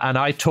 And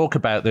I talk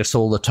about this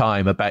all the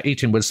time, about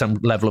eating with some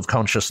level of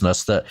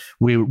consciousness, that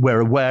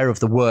we're aware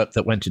of the work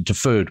that went into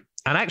food.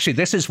 And actually,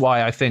 this is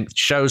why I think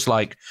shows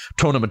like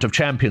Tournament of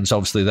Champions,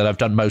 obviously, that I've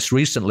done most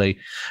recently,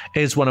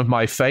 is one of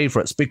my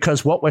favorites,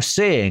 because what we're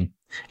seeing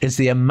is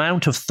the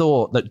amount of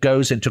thought that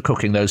goes into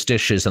cooking those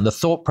dishes and the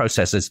thought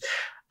processes.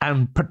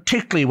 And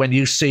particularly when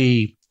you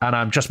see, and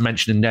I'm just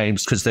mentioning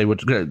names because they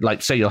would,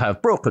 like, say you'll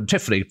have Brooke and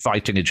Tiffany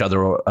fighting each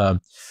other, or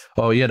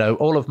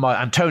all of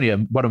my, Antonia,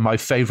 one of my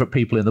favorite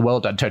people in the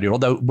world, Antonia,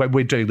 although when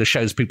we're doing the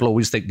shows, people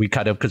always think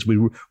because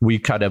we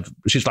kind of,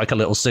 she's like a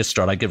little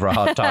sister and I give her a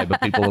hard time, and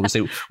people always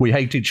think we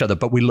hate each other,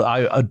 but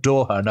I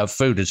adore her and her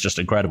food is just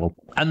incredible.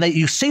 And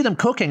you see them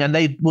cooking and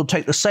they will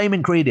take the same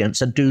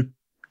ingredients and do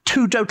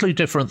two totally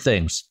different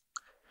things.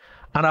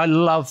 And I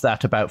love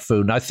that about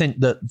food. And I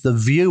think that the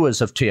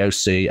viewers of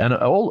TOC and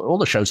all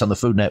the shows on the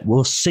Food Net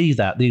will see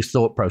these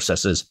thought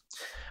processes.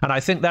 And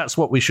I think that's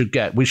what we should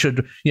get. We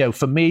should,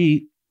 for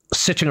me,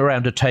 sitting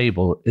around a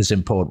table is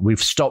important.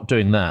 We've stopped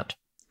doing that.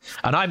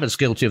 And I'm as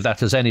guilty of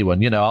that as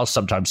anyone. I'll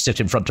sometimes sit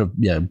in front of,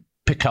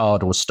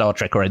 Picard or Star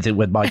Trek or anything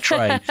with my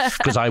tray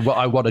because I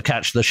want to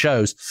catch the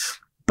shows.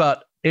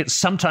 But it's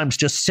sometimes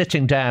just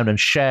sitting down and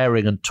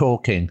sharing and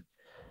talking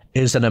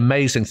is an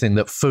amazing thing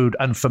that food,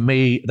 and for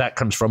me, that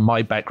comes from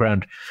my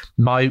background.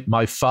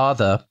 My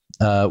father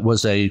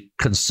was a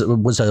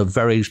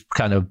very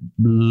kind of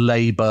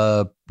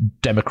Labour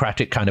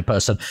democratic kind of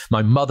person.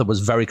 My mother was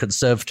very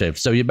conservative.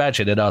 So you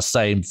imagine in our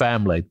same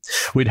family,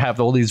 we'd have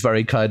all these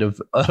very kind of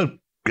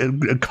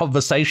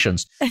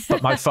conversations.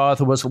 But my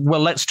father was, well,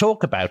 let's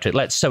talk about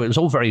it. So it was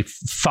all very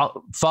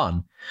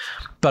fun.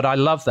 But I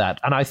love that.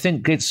 And I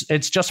think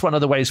it's just one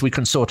of the ways we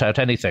can sort out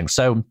anything.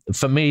 So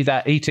for me,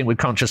 that eating with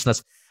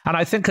consciousness. And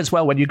I think as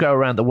well, when you go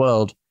around the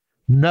world,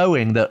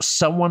 knowing that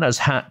someone has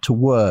had to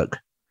work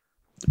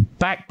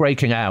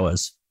back-breaking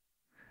hours,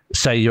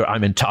 say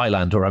I'm in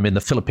Thailand or I'm in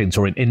the Philippines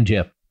or in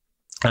India,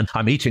 and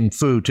I'm eating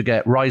food to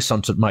get rice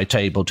onto my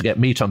table, to get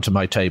meat onto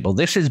my table.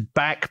 This is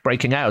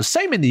back-breaking hours.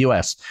 Same in the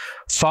US.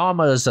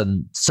 Farmers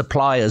and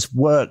suppliers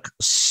work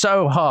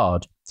so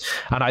hard.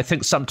 And I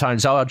think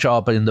sometimes our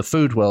job in the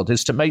food world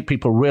is to make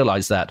people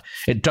realize that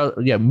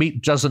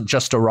meat doesn't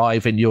just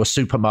arrive in your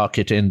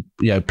supermarket in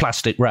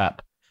plastic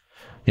wrap.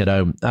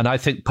 And I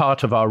think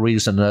part of our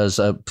reason as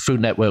a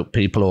Food Network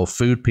people or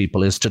food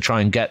people is to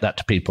try and get that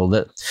to people,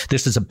 that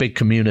this is a big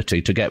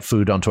community to get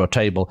food onto our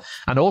table.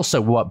 And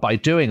also by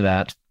doing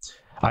that,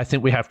 I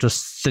think we have to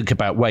think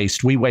about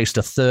waste. We waste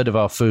a third of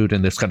our food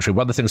in this country.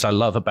 One of the things I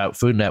love about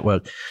Food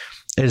Network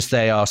is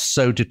they are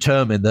so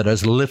determined that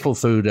as little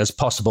food as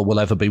possible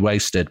will ever be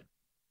wasted.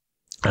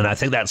 And I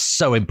think that's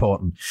so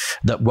important,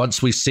 that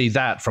once we see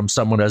that from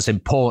someone as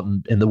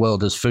important in the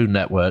world as Food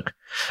Network,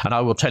 and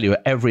I will tell you,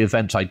 at every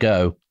event I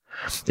go,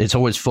 it's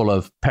always full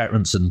of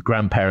parents and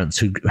grandparents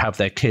who have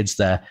their kids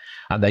there,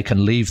 and they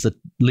can leave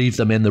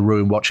them in the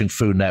room watching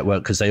Food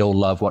Network because they all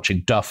love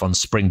watching Duff on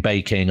spring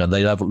baking, and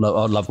they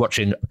love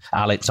watching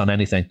Alex on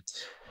anything.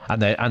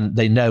 And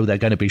they know they're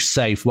going to be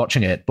safe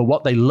watching it. But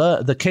what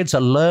the kids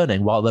are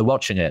learning while they're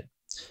watching it.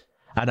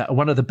 And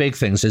one of the big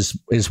things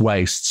is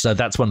waste. So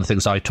that's one of the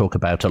things I talk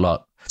about a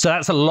lot. So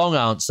that's a long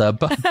answer,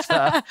 but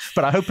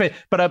I hope it.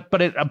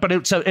 But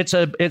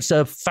it's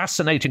a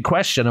fascinating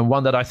question, and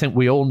one that I think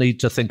we all need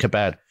to think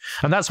about.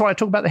 And that's why I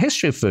talk about the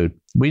history of food.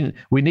 We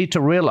need to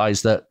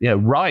realize that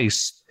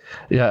rice.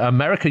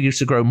 America used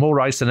to grow more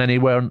rice than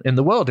anywhere in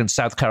the world in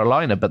South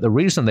Carolina, but the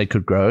reason they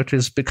could grow it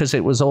is because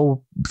it was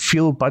all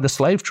fueled by the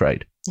slave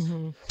trade.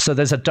 Mm-hmm. So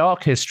there's a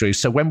dark history.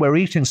 So when we're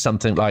eating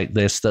something like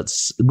this,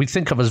 we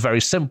think of as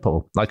very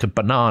simple, like a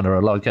banana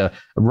or like a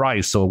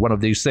rice or one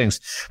of these things,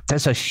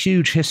 there's a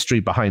huge history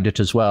behind it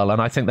as well. And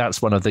I think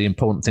that's one of the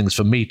important things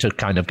for me to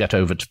kind of get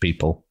over to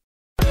people.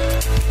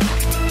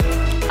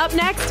 Up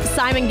next,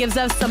 Simon gives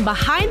us some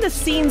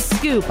behind-the-scenes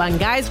scoop on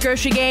Guy's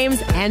Grocery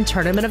Games and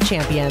Tournament of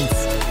Champions.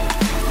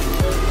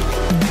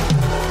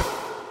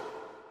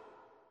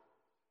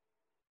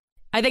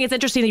 I think it's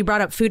interesting that you brought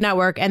up Food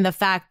Network and the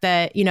fact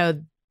that,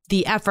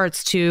 the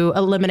efforts to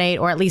eliminate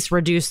or at least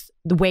reduce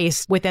the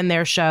waste within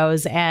their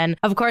shows. And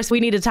of course,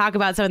 we need to talk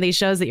about some of these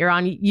shows that you're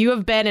on. You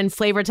have been in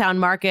Flavortown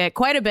Market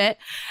quite a bit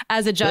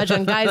as a judge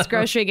on Guy's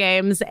Grocery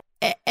Games.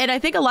 And I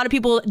think a lot of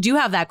people do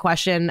have that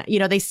question.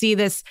 They see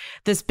this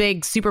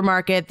big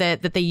supermarket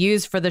that they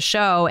use for the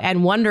show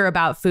and wonder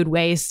about food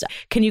waste.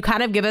 Can you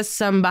kind of give us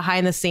some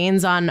behind the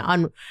scenes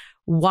on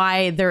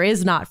why there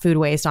is not food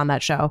waste on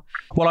that show?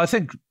 Well, I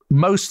think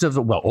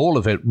all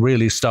of it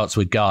really starts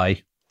with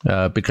Guy.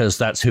 Because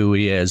that's who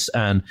he is,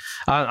 and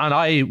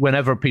I,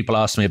 whenever people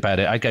ask me about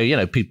it, I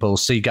go, people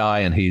see Guy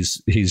and he's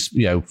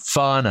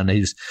fun and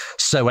he's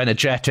so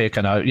energetic,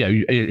 and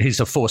he's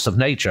a force of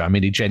nature. I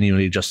mean, he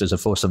genuinely just is a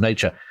force of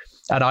nature.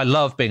 And I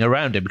love being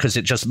around him because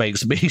it just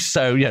makes me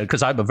so,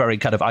 because I'm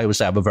I always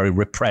say I'm a very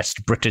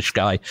repressed British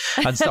guy.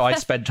 And so I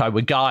spend time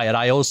with Guy. And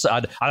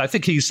I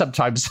think he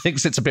sometimes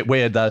thinks it's a bit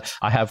weird that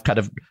I have kind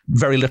of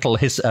very little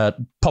his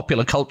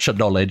popular culture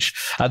knowledge.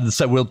 And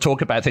so we'll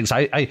talk about things.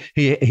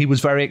 He was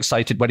very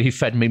excited when he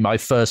fed me my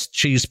first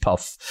cheese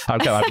puff. I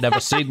go, I've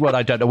never seen one.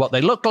 I don't know what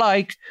they look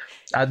like.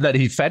 And then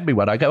he fed me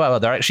one. I go, oh,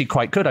 they're actually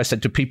quite good. I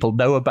said, do people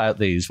know about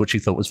these? Which he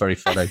thought was very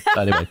funny.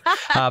 Anyway,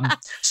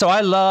 so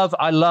I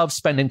love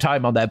spending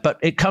time on there. But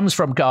it comes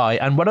from Guy.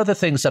 And one of the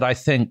things that I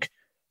think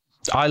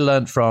I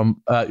learned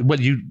from,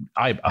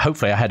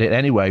 hopefully I had it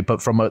anyway,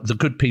 but from the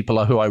good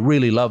people who I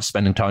really love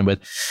spending time with,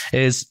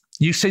 is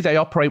you see they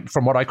operate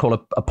from what I call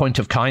a point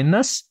of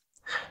kindness.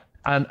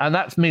 And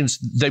that means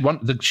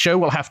the show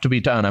will have to be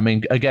done. I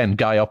mean, again,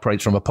 Guy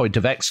operates from a point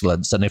of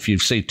excellence. And if you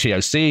see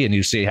TOC and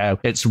you see how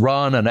it's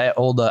run and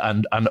all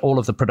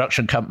of the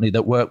production company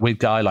that work with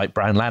Guy, like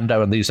Brian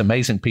Lando and these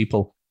amazing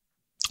people,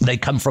 they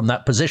come from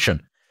that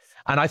position.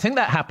 And I think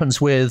that happens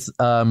with,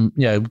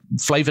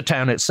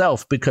 Flavortown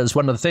itself, because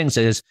one of the things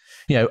is,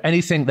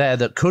 anything there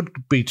that could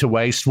be to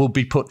waste will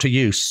be put to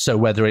use. So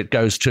whether it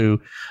goes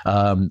to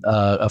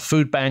a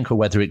food bank or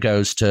whether it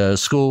goes to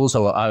schools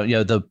or,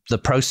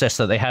 the process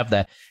that they have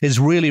there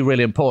is really,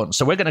 really important.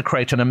 So we're going to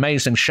create an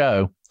amazing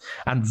show,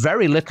 and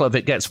very little of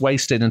it gets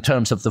wasted in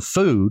terms of the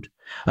food.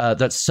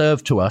 that's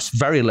served to us,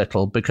 very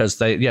little, because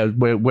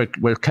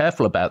we're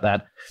careful about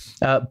that.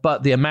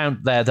 But the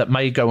amount there that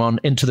may go on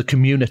into the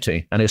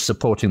community and is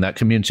supporting that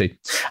community.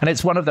 And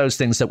it's one of those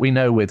things that we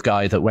know with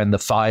Guy, that when the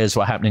fires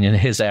were happening in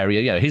his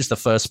area, he's the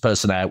first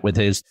person out with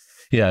his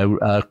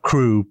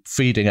crew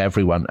feeding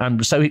everyone.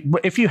 And so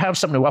if you have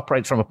someone who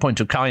operates from a point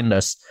of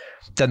kindness,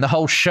 then the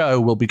whole show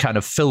will be kind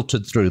of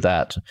filtered through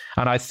that.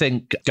 And I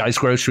think Guy's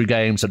Grocery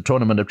Games and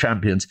Tournament of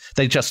Champions,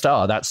 they just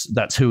are.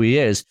 That's who he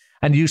is.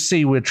 And you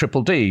see with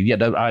Triple D,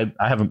 I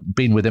haven't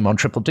been with him on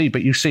Triple D,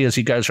 but you see as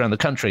he goes around the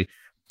country,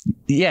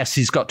 yes,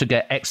 he's got to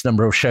get X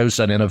number of shows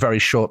done in a very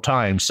short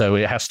time. So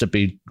it has to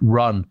be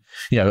run,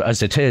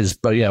 as it is,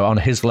 but, on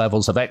his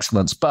levels of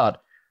excellence.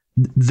 But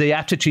the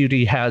attitude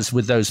he has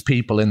with those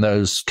people in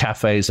those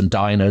cafes and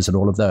diners and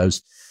all of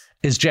those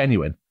is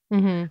genuine.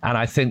 Mm-hmm. And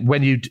I think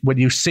when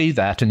you see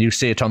that and you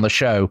see it on the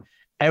show,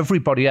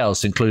 everybody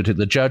else, including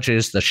the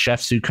judges, the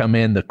chefs who come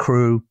in, the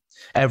crew,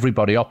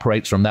 everybody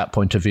operates from that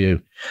point of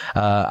view.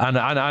 And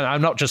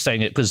I'm not just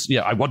saying it because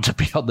I want to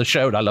be on the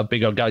show and I love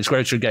being on Guys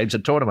Grocery Games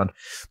and Tournament.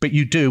 But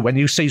you do, when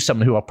you see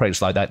someone who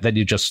operates like that, then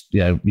you just,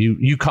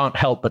 you can't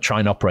help but try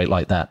and operate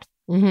like that.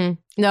 Mm-hmm.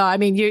 No, I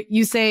mean,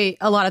 you say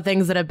a lot of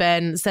things that have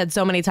been said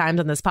so many times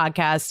on this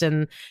podcast.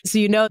 And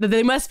so that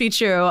they must be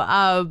true.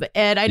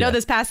 And I know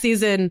this past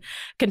season,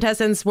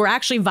 contestants were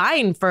actually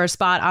vying for a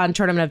spot on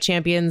Tournament of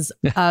Champions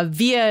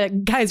via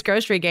Guys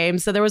Grocery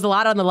Games. So there was a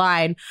lot on the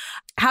line.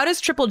 How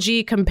does Triple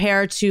G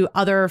compare to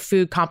other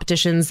food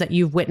competitions that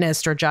you've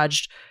witnessed or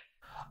judged?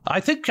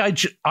 I think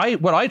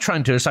what I try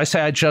and do is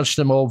I judge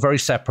them all very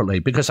separately,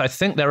 because I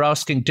think they're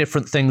asking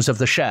different things of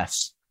the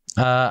chefs.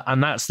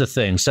 And that's the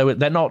thing. So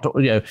they're not,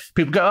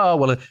 people go, oh,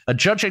 well, a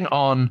judging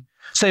on,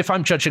 say if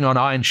I'm judging on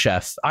Iron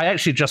Chef, I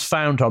actually just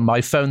found on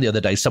my phone the other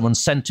day, someone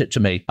sent it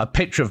to me, a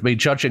picture of me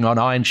judging on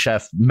Iron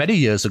Chef many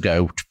years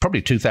ago,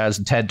 probably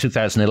 2010,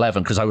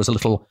 2011, because I was a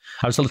little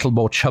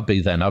more chubby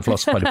then. I've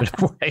lost quite a bit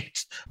of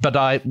weight, but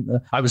I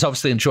was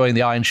obviously enjoying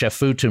the Iron Chef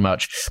food too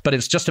much. But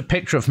it's just a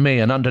picture of me,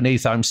 and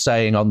underneath I'm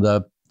saying on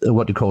the,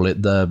 what do you call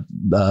it?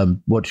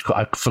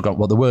 I forgot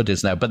what the word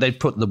is now, but they've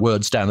put the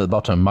words down at the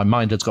bottom. My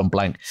mind has gone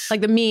blank.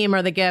 Like the meme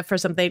or the GIF or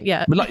something.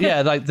 Yeah.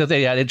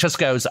 It just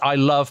goes, I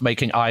love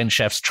making Iron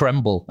Chefs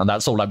tremble. And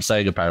that's all I'm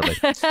saying, apparently.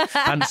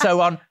 And so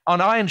on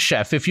Iron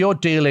Chef, if you're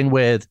dealing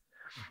with,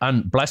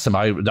 and bless them,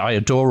 I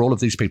adore all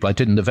of these people. I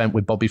did an event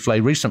with Bobby Flay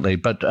recently,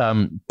 but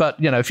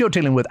if you're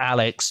dealing with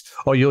Alex,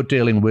 or you're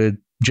dealing with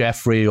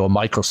Jeffrey or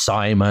Michael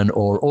Simon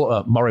or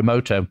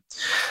Morimoto,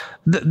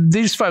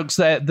 these folks,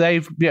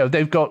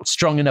 they've got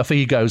strong enough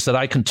egos that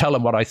I can tell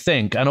them what I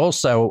think, and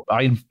also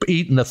I've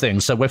eaten the thing.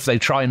 So if they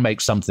try and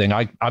make something,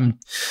 I'm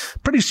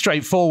pretty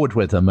straightforward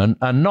with them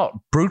and not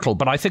brutal.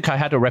 But I think I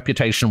had a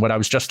reputation when I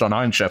was just on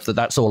Iron Chef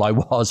that's all I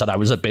was, and I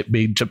was a bit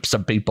mean to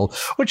some people,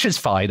 which is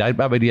fine. I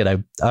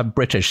mean, I'm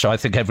British, so I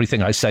think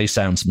everything I say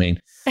sounds mean.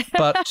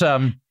 But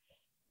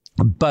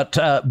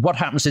what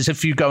happens is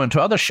if you go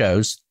into other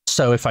shows.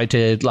 So if I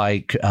did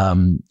I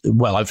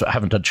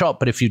haven't done CHOP,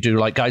 but if you do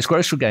like Guys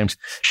Grocery Games,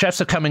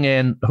 chefs are coming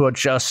in who are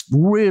just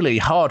really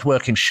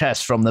hardworking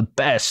chefs from the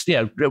best,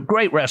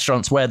 great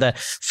restaurants where they're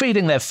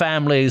feeding their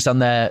families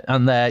and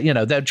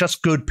they're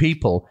just good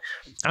people.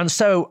 And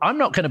so I'm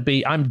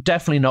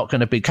definitely not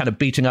going to be kind of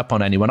beating up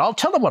on anyone. I'll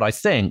tell them what I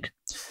think,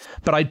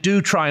 but I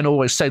do try and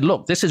always say,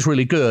 look, this is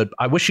really good.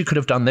 I wish you could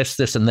have done this,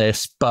 this, and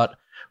this, but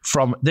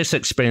from this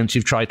experience,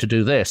 you've tried to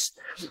do this.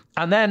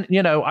 And then,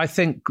 I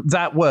think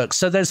that works.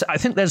 So I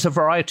think there's a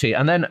variety.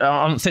 And then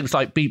on things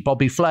like Beat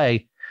Bobby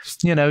Flay,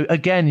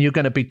 again, you're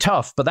going to be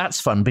tough, but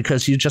that's fun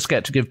because you just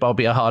get to give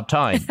Bobby a hard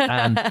time.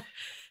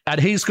 And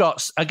he's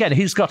got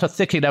a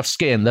thick enough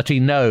skin that he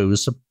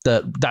knows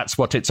that that's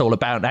what it's all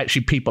about.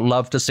 Actually, people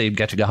love to see him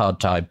getting a hard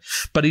time.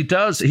 But he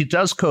does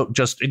cook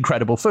just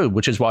incredible food,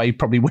 which is why he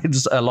probably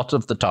wins a lot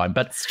of the time.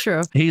 But it's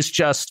true.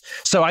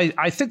 So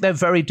I think they're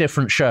very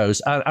different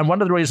shows. And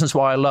one of the reasons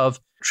why I love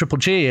Triple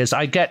G is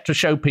I get to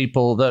show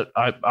people that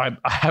I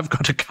have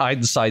got a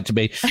kind side to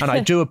me, and I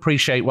do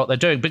appreciate what they're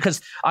doing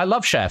because I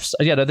love chefs.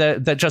 They're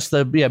just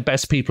the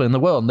best people in the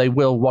world, and they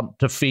will want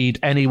to feed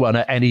anyone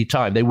at any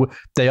time.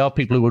 They are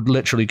people who would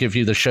literally give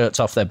you the shirts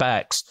off their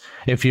backs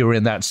if you were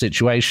in that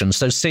situation.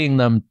 So seeing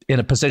them in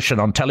a position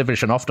on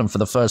television, often for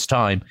the first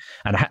time,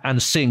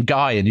 and seeing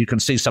Guy, and you can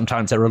see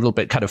sometimes they're a little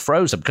bit kind of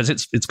frozen because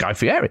it's Guy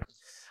Fieri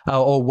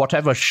or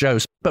whatever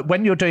shows. But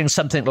when you're doing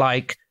something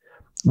like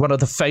one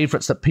of the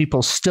favorites that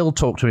people still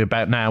talk to me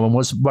about now, and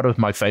was one of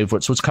my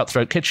favorites, was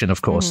Cutthroat Kitchen,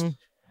 of course. Mm.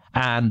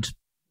 And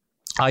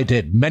I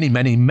did many,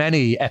 many,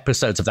 many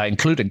episodes of that,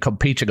 including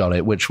competing on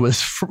it, which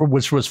was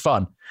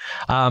fun.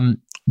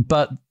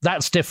 But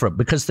that's different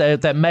because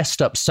they're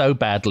messed up so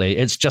badly.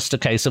 It's just a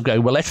case of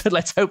going, well,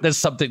 let's hope there's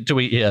something to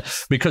eat here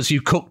because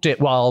you cooked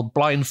it while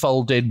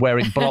blindfolded,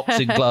 wearing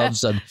boxing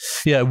gloves, and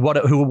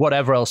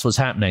whatever else was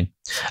happening.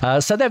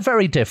 So they're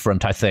very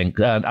different, I think.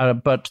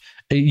 But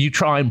you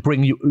try and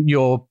bring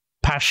your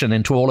passion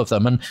into all of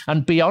them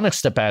and be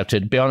honest about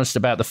it, be honest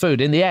about the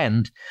food. In the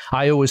end,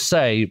 I always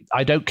say,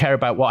 I don't care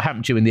about what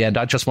happened to you in the end.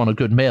 I just want a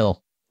good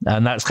meal.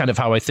 And that's kind of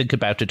how I think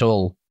about it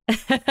all.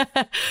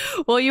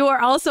 Well, you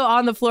are also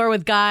on the floor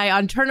with Guy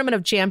on Tournament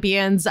of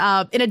Champions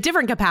in a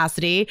different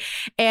capacity.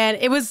 And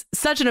it was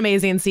such an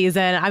amazing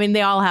season. I mean,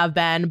 they all have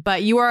been,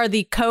 but you are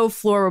the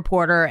co-floor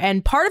reporter.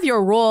 And part of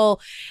your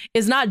role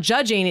is not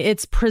judging,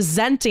 it's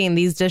presenting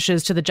these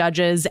dishes to the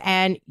judges.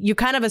 And you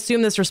kind of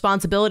assume this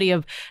responsibility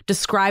of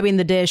describing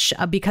the dish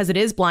because it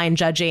is blind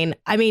judging.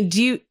 I mean,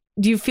 do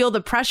you feel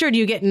the pressure? Do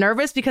you get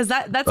nervous? Because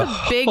that's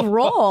a big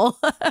role.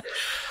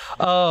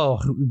 Oh,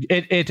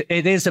 it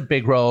is a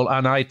big role,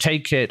 and I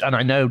take it, and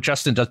I know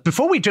Justin does.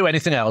 Before we do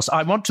anything else,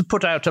 I want to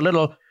put out a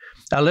little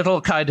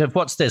kind of,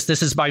 what's this?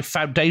 This is my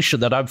foundation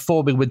that I'm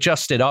forming with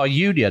Justin, our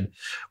union.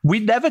 We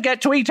never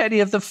get to eat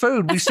any of the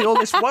food. We see all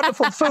this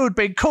wonderful food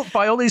being cooked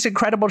by all these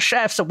incredible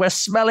chefs, and we're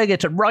smelling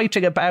it and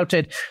writing about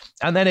it.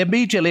 And then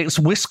immediately it's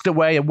whisked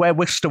away, and we're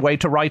whisked away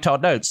to write our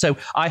notes. So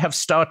I have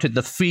started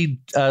the Feed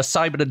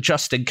Simon and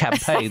Justin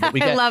campaign that we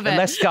get.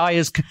 Unless Guy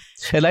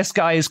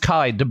is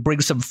kind and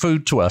brings some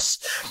food to us,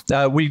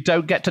 we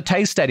don't get to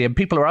taste any. And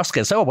people are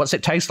asking us, what's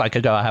it taste like? I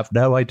go, I have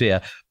no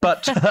idea.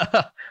 But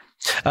the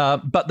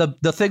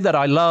thing that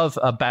I love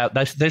about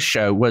this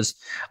show was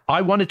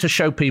I wanted to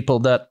show people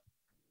that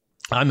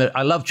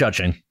I love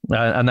judging,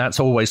 and that's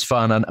always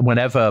fun. And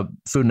whenever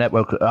Food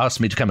Network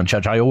asks me to come and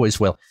judge, I always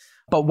will.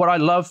 But what I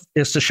love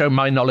is to show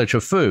my knowledge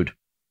of food.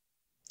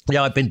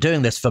 Yeah, I've been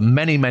doing this for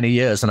many, many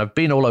years, and I've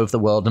been all over the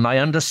world, and I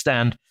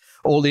understand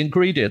all the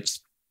ingredients.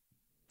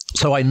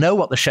 So I know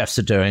what the chefs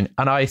are doing,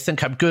 and I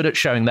think I'm good at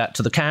showing that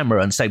to the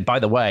camera and saying, by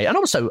the way, and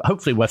also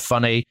hopefully we're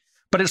funny,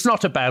 but it's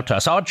not about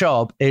us. Our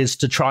job is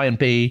to try and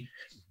be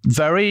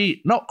very,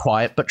 not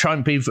quiet, but try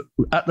and be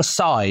at the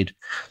side.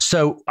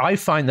 So I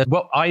find that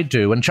what I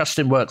do, and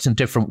Justin works in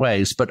different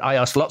ways, but I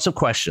ask lots of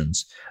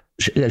questions,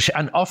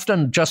 and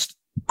often just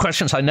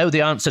questions I know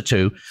the answer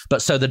to,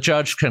 but so the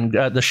judge can,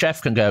 the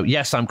chef can go,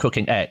 yes, I'm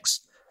cooking X.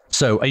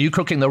 So are you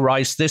cooking the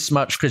rice this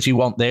much because you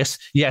want this?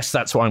 Yes,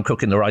 that's why I'm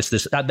cooking the rice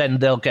this. And then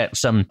they'll get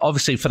some,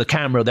 obviously for the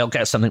camera, they'll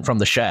get something from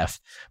the chef,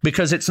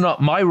 because it's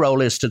not, my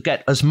role is to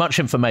get as much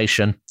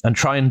information and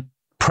try and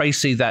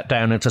précis that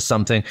down into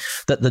something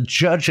that the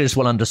judges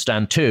will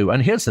understand too.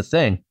 And here's the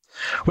thing.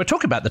 We're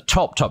talking about the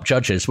top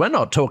judges. We're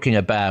not talking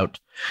about,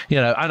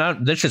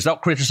 and this is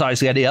not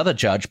criticizing any other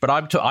judge, but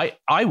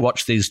I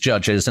watch these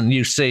judges, and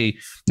you see,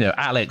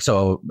 Alex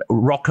or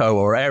Rocco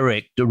or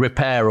Eric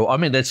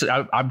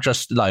Ripert, I'm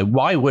just like,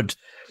 why would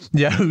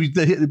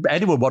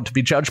anyone want to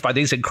be judged by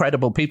these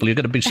incredible people? You're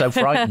going to be so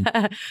frightened.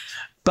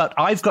 But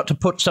I've got to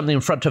put something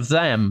in front of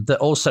them that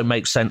also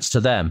makes sense to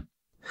them.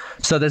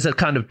 So there's a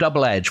kind of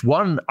double edge.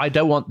 One, I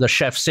don't want the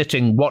chef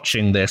sitting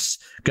watching this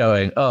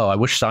going, oh, I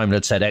wish Simon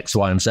had said X,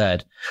 Y, and Z.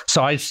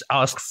 So I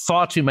ask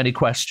far too many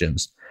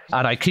questions.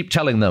 And I keep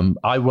telling them,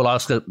 I will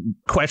ask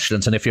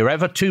questions. And if you're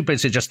ever too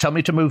busy, just tell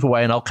me to move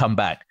away and I'll come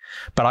back.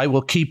 But I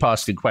will keep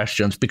asking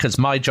questions because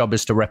my job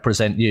is to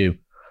represent you.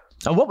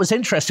 And what was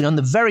interesting on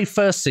the very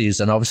first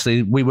season,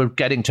 obviously, we were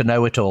getting to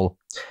know it all.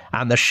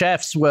 And the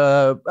chefs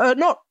were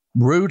not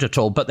rude at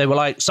all, but they were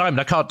like, Simon,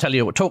 I can't tell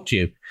you or talk to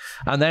you.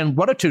 And then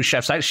one or two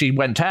chefs actually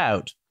went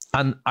out,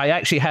 and I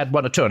actually had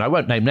one or two, and I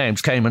won't name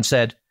names, came and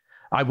said,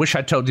 I wish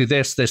I'd told you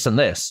this, this, and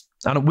this.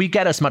 And we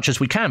get as much as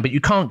we can, but you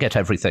can't get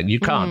everything.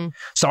 You can't.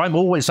 So I'm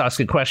always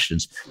asking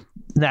questions.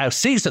 Now,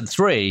 season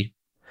 3,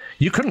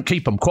 you couldn't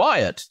keep them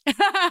quiet,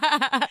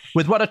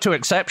 with one or two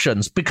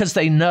exceptions, because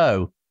they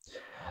know.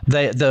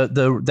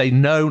 They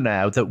know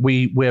now that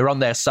we're on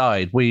their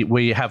side.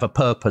 We have a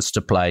purpose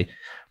to play.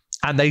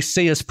 And they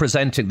see us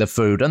presenting the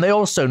food, and they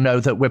also know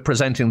that we're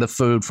presenting the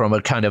food from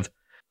a kind of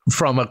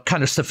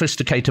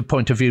sophisticated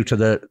point of view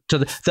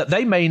that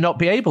they may not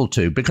be able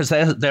to, because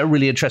they're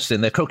really interested in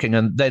their cooking,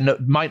 and they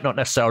might not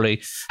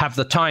necessarily have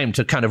the time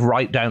to kind of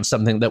write down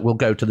something that will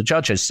go to the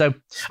judges. So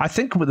I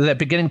think they're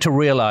beginning to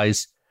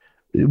realize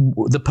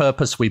the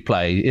purpose we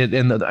play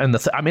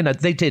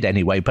they did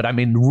anyway, but I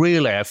mean,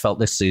 really, I felt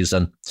this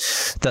season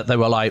that they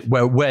were like,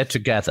 we're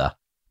together.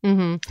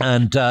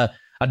 And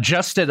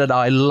Justin and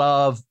I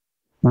love.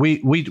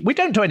 We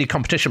don't do any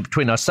competition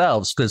between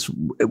ourselves, because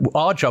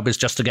our job is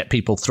just to get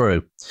people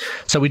through.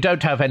 So we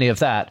don't have any of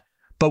that.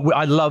 But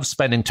I love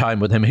spending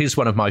time with him. He's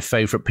one of my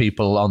favorite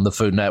people on the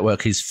Food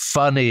Network. He's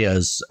funny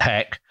as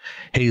heck.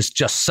 He's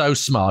just so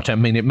smart. I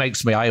mean,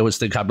 I always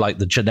think I'm like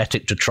the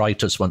genetic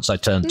detritus once I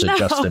turn to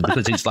Justin,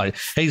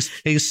 because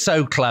he's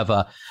so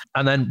clever.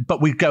 And then,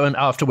 but we go, and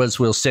afterwards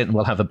we'll sit and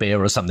we'll have a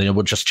beer or something, and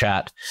we'll just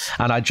chat.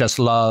 And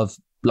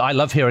I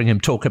love hearing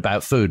him talk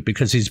about food,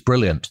 because he's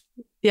brilliant.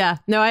 Yeah,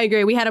 no, I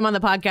agree. We had him on the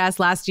podcast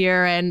last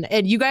year, and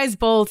you guys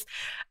both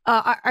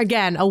are,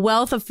 again, a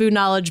wealth of food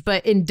knowledge,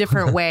 but in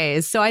different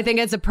ways. So I think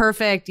it's a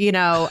perfect,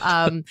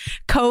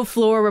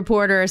 co-floor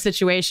reporter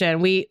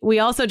situation. We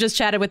also just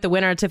chatted with the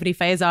winner, Tiffany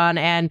Faison,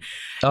 and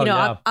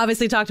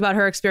obviously talked about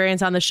her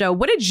experience on the show.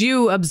 What did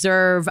you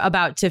observe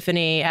about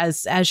Tiffany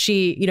as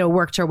she,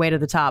 worked her way to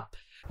the top?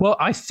 Well,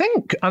 I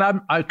think, and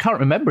I can't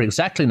remember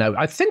exactly now,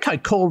 I think I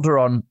called her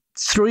on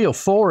 3 or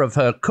 4 of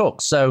her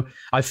cooks. So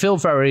I feel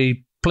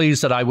very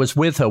pleased that I was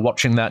with her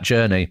watching that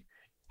journey.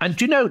 And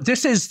do you know,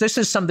 this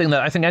is something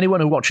that I think anyone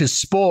who watches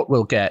sport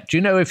will get. Do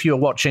you know, if you're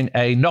watching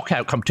a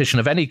knockout competition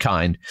of any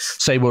kind,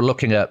 say we're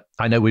looking at,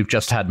 I know we've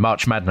just had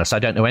March Madness. I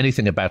don't know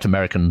anything about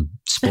American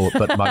sport,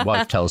 but my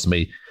wife tells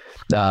me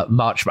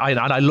March, and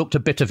I looked a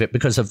bit of it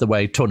because of the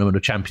way Tournament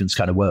of Champions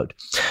kind of worked.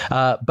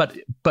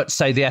 But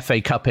say the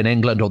FA Cup in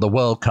England or the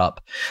World Cup,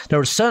 there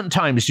are certain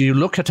times you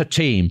look at a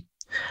team,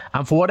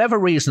 and for whatever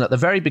reason, at the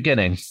very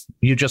beginning,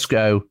 you just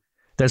go,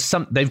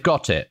 they've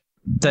got it.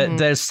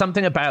 There's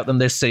something about them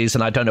this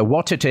season. I don't know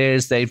what it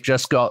is. They've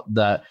just got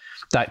that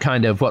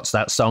kind of, what's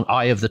that song?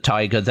 Eye of the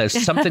Tiger.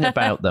 There's something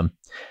about them.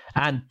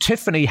 And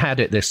Tiffany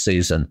had it this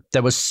season.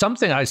 There was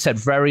something I said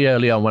very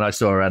early on when I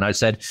saw her, and I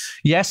said,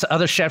 yes,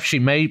 other chefs, she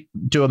may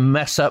do a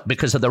mess up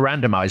because of the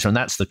randomizer, and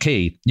that's the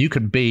key. You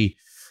could be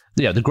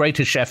the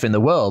greatest chef in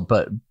the world,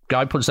 but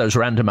guy puts those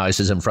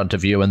randomizers in front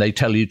of you and they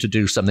tell you to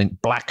do something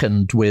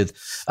blackened with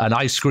an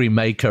ice cream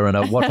maker and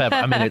a whatever.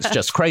 I mean, it's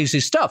just crazy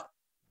stuff.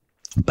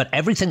 But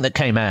everything that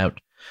came out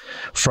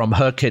from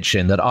her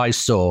kitchen that I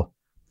saw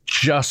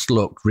just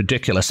looked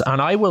ridiculous.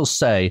 And I will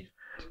say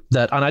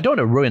that, and I don't want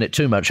to ruin it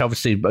too much,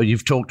 obviously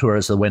you've talked to her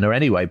as the winner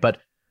anyway, but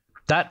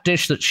that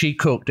dish that she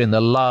cooked in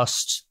the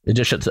last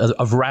edition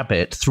of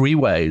Rabbit, 3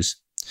 ways,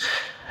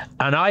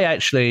 and I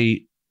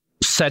actually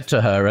said to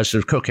her as she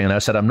was cooking, and I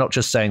said, I'm not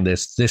just saying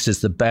this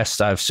is the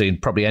best I've seen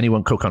probably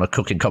anyone cook on a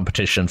cooking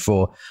competition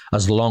for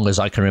as long as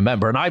I can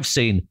remember. And I've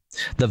seen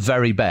the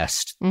very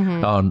best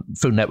on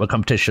Food Network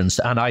competitions.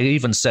 And I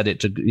even said it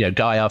to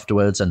Guy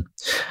afterwards. And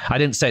I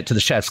didn't say it to the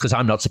chefs because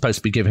I'm not supposed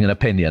to be giving an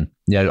opinion.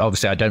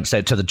 Obviously I don't say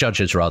it to the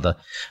judges rather,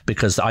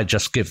 because I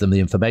just give them the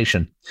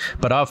information.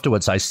 But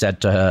afterwards I said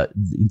to her,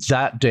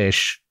 that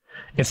dish,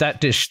 if that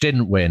dish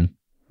didn't win,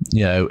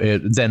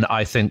 then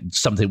I think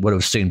something would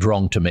have seemed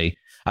wrong to me.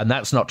 And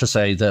that's not to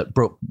say that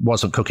Brooke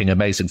wasn't cooking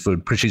amazing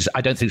food, because I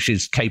don't think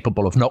she's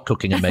capable of not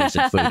cooking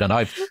amazing food. And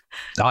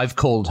I've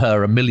called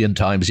her a million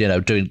times,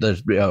 doing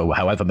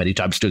however many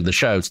times doing the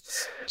shows.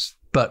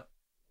 But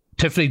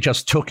Tiffany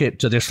just took it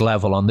to this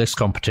level on this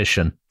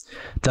competition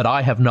that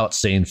I have not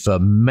seen for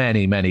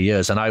many, many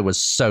years. And I was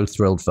so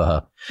thrilled for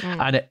her.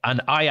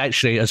 And I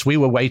actually, as we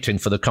were waiting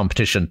for the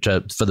competition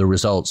for the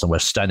results and we're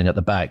standing at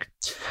the back,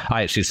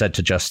 I actually said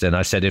to Justin,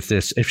 I said,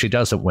 if she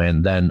doesn't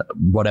win, then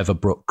whatever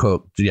Brooke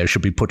cooked,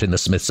 should be put in the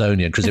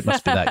Smithsonian because it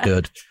must be that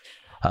good.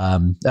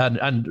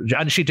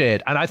 And she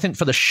did. And I think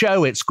for the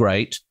show, it's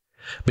great,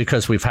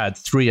 because we've had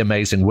 3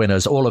 amazing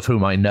winners, all of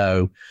whom I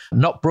know.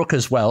 Not Brooke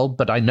as well,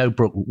 but I know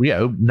Brooke,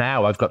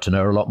 now I've got to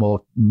know her a lot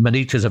more.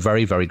 Manita's a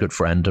very, very good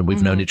friend, and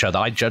we've known each other.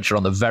 I judged her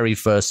on the very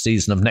first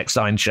season of Next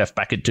Iron Chef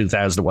back in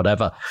 2000 or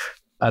whatever.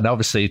 And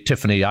obviously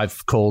Tiffany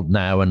I've called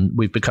now, and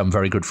we've become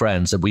very good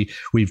friends, and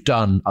we've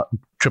done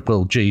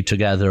Triple G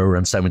together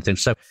and so many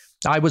things. So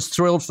I was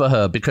thrilled for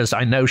her, because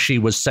I know she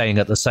was saying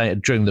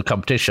during the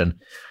competition,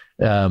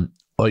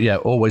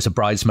 always a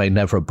bridesmaid,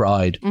 never a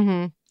bride.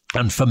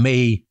 And for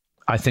me,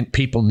 I think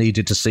people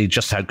needed to see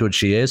just how good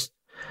she is.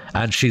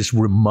 And she's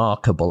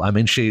remarkable. I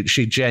mean, she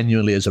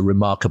genuinely is a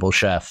remarkable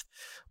chef.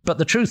 But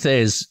the truth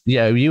is,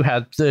 you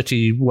had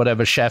 30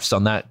 whatever chefs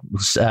on that,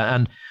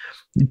 and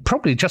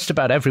probably just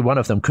about every one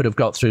of them could have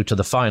got through to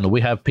the final. We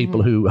have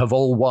people who have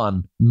all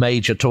won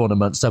major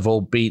tournaments. They've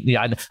all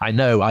beaten. I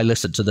know. I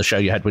listened to the show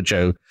you had with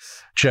Joe,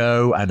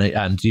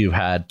 and you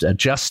had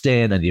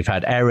Justin, and you've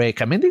had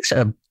Eric. I mean, these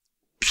are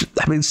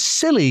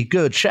silly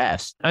good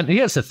chefs. And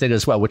here's the thing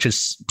as well, which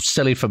is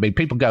silly for me.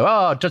 People go,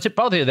 oh, does it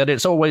bother you that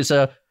it's always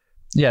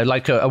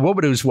like a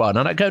woman who's won?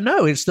 And I go,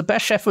 no, it's the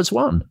best chef was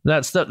won.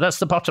 That's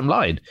the bottom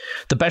line.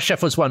 The best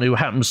chef was one who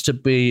happens to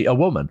be a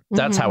woman.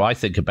 That's how I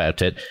think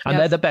about it. And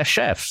they're the best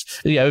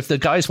chefs. If the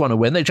guys want to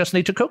win, they just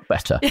need to cook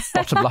better.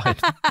 Bottom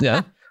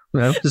line.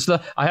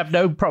 I have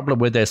no problem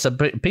with this.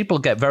 People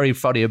get very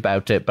funny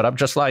about it, but I'm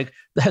just like,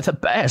 they're the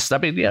best. I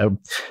mean,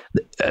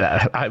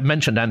 I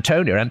mentioned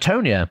Antonia.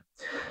 Antonia,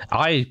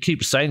 I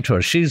keep saying to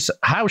her,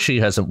 how she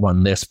hasn't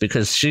won this,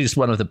 because she's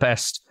one of the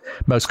best,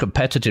 most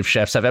competitive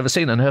chefs I've ever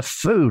seen, and her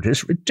food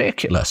is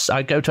ridiculous.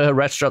 I go to her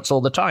restaurants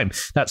all the time.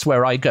 That's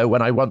where I go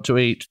when I want to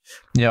eat.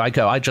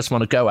 I just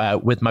want to go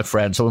out with my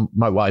friends or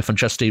my wife and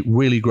just eat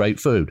really great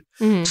food.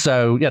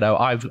 So,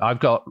 I've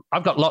got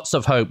lots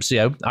of hopes.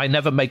 I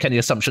never make any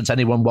assumptions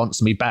anyone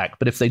wants me back,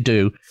 but if they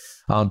do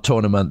on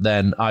tournament,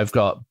 then I've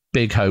got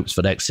big hopes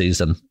for next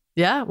season.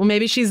 Yeah, well,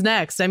 maybe she's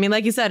next. I mean,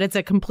 like you said, it's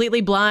a completely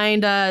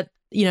blind,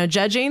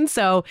 judging.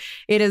 So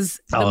it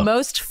is the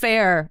most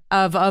fair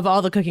of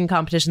all the cooking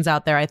competitions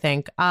out there, I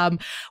think. Well,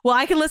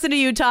 I can listen to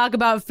you talk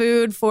about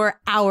food for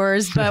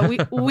hours, but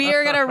we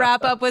are going to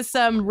wrap up with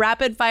some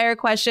rapid fire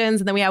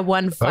questions. And then we have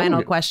one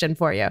final question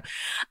for you.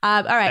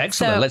 All right.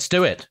 Excellent. So let's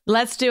do it.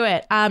 Let's do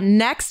it.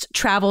 Next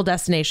travel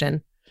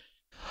destination.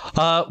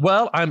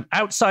 Well, I'm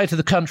outside of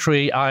the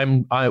country.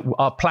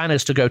 Our plan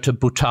is to go to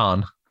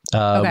Bhutan.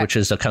 which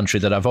is a country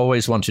that I've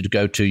always wanted to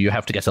go to. You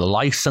have to get a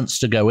license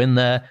to go in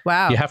there.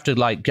 Wow. You have to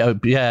go.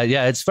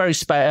 Yeah. It's very,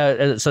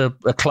 it's a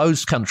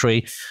closed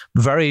country,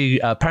 very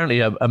apparently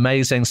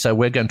amazing. So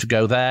we're going to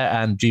go there,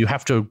 and you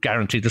have to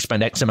guarantee to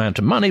spend X amount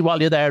of money while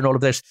you're there and all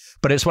of this.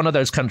 But it's one of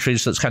those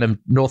countries that's kind of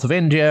north of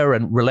India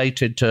and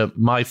related to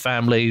my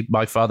family,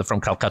 my father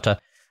from Calcutta.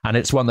 And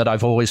it's one that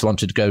I've always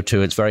wanted to go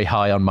to. It's very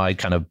high on my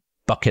kind of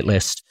bucket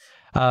list.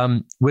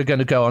 We're going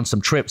to go on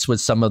some trips with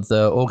some of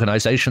the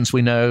organizations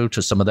we know,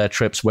 to some of their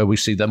trips where we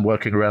see them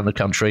working around the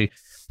country,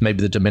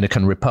 maybe the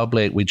Dominican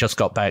Republic. We just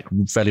got back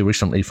fairly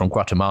recently from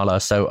Guatemala.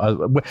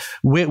 So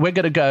we're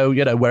going to go,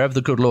 wherever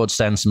the good Lord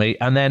sends me.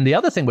 And then the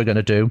other thing we're going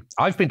to do,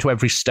 I've been to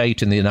every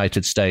state in the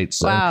United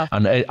States. Wow.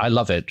 And I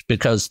love it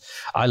because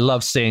I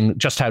love seeing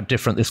just how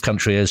different this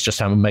country is, just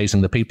how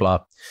amazing the people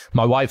are.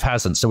 My wife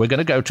hasn't. So we're going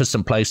to go to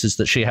some places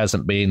that she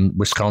hasn't been,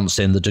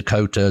 Wisconsin, the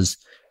Dakotas.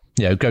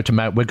 Go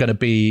to we're going to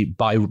be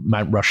by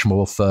Mount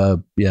Rushmore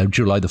for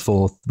July the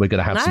 4th. We're going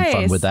to have some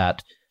fun with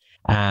that.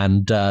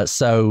 And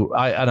so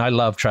I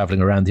love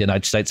traveling around the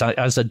United States.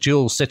 As a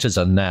dual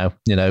citizen now,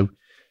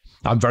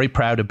 I'm very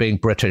proud of being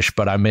British,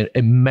 but I'm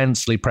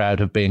immensely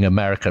proud of being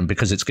American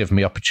because it's given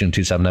me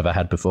opportunities I've never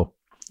had before.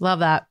 Love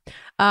that.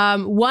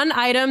 One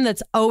item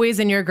that's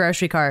always in your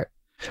grocery cart.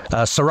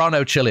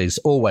 Serrano chilies,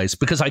 always,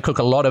 because I cook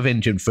a lot of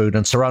Indian food,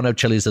 and Serrano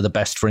chilies are the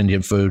best for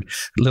Indian food.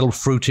 Little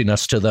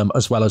fruitiness to them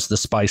as well as the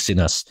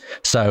spiciness.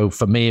 So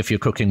for me, if you're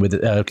cooking with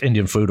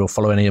Indian food or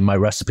follow any of my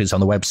recipes on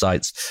the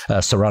websites,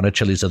 Serrano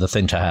chilies are the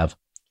thing to have.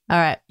 All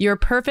right. Your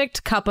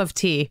perfect cup of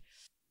tea.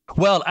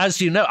 Well, as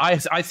you know, I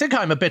think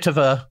I'm a bit of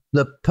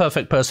the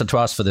perfect person to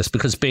ask for this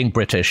because being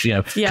British,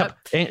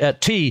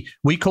 tea,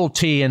 we call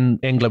tea in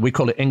England, we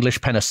call it English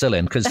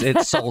penicillin because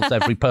it solves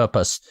every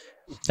purpose.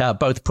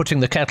 Both putting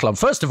the kettle on.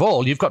 First of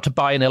all, you've got to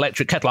buy an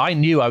electric kettle. I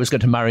knew I was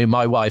going to marry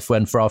my wife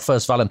when for our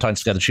first Valentine's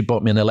together, she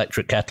bought me an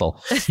electric kettle.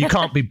 You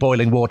can't be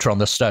boiling water on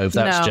the stove.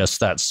 That's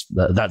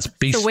that's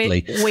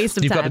beastly. Waste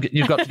of time.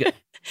 You've got to get.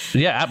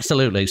 Yeah,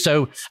 absolutely.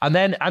 So, and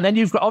then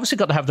you've obviously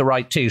got to have the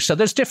right tea. So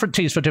there's different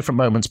teas for different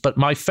moments, but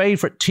my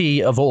favorite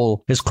tea of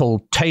all is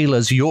called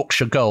Taylor's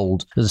Yorkshire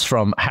Gold. This is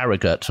from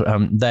Harrogate.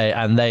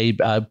 They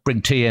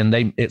bring tea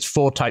in. It's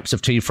 4 types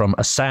of tea from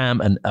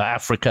Assam and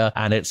Africa,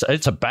 and it's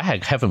a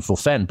bag, heaven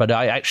forfend. But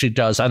I actually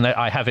does, and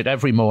I have it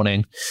every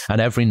morning and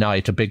every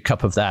night, a big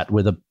cup of that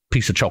with a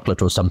piece of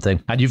chocolate or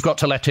something. And you've got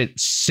to let it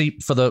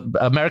seep for the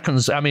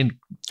Americans. I mean,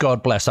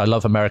 God bless, I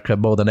love America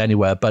more than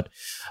anywhere, but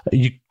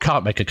you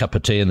can't make a cup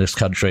of tea in this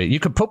country.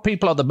 You can put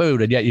people on the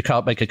moon and yet you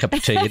can't make a cup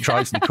of tea. It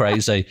drives me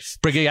crazy.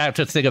 Bringing out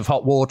a thing of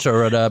hot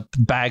water and a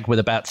bag with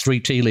about 3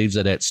 tea leaves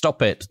in it.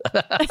 Stop it.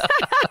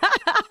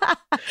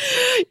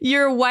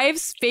 Your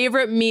wife's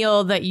favorite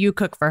meal that you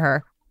cook for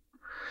her?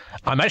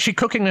 I'm actually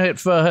cooking it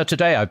for her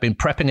today. I've been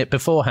prepping it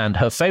beforehand.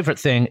 Her favorite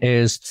thing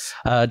is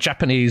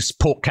Japanese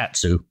pork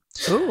katsu.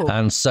 Ooh.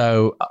 And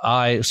so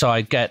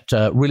I get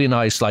really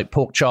nice like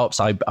pork chops.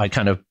 I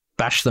kind of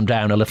bash them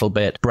down a little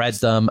bit, bread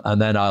them,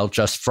 and then I'll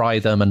just fry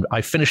them. And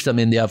I finish them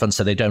in the oven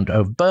so they don't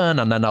overburn.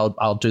 And then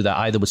I'll do that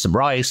either with some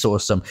rice or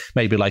some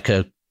maybe like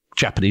a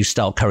Japanese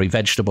style curry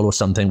vegetable or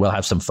something. We'll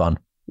have some fun.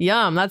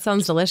 Yum. That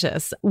sounds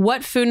delicious.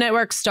 What Food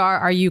Network star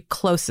are you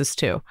closest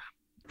to?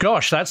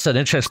 Gosh, that's an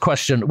interesting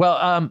question. Well,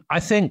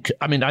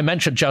 I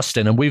mentioned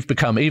Justin, and we've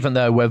become, even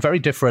though we're very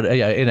different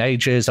in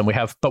ages, and we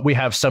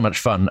have so much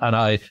fun. And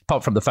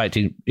apart from the fact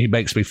he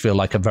makes me feel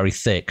like I'm very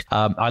thick,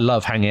 I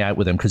love hanging out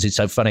with him because he's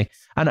so funny.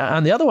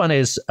 And the other one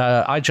is,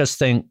 I just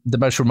think the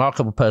most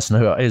remarkable person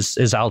who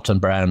is Alton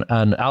Brown.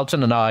 And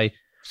Alton and I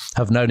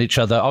have known each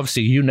other.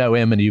 Obviously, you know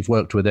him and you've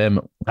worked with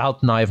him.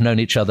 Alton and I have known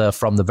each other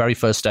from the very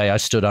first day I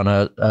stood on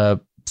a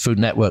Food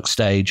Network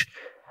stage.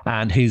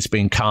 And he's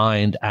been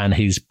kind and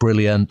he's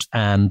brilliant.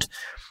 And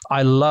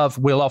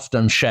we'll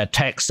often share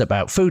texts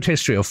about food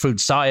history or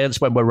food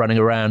science when we're running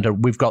around.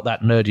 And we've got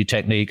that nerdy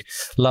technique.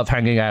 Love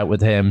hanging out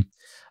with him.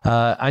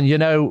 But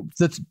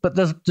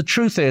the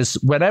truth is,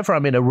 whenever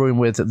I'm in a room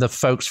with the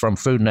folks from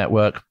Food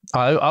Network,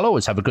 I'll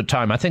always have a good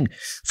time. I think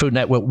Food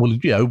Network will,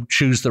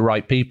 choose the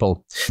right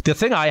people. The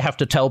thing I have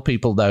to tell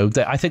people, though,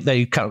 that I think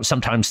they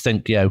sometimes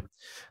think,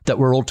 that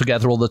we're all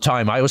together all the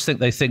time. I always think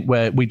they think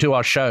we do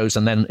our shows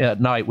and then at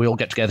night we all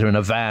get together in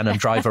a van and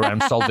drive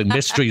around solving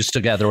mysteries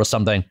together or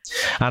something.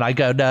 And I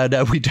go,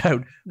 no, we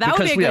don't. That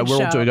would be a good show.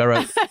 We're all doing our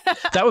own.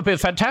 That would be a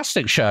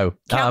fantastic show.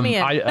 Count me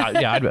in.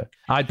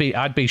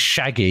 I'd be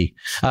Shaggy,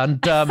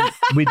 and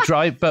we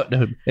drive, but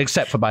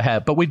except for my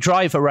hair. But we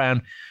drive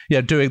around,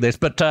 doing this.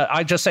 But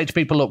I just say to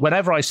people, look,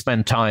 whenever I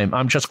spend time,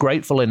 I'm just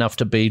grateful enough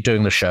to be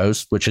doing the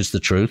shows, which is the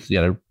truth.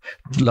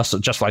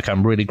 Just like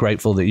I'm really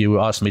grateful that you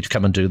asked me to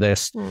come and do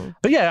this. Mm.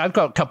 But yeah, I've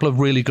got a couple of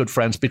really good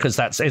friends because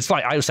it's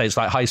like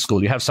high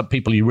school. You have some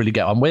people you really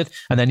get on with,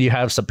 and then you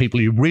have some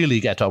people you really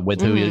get on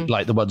with who you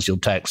like, the ones you'll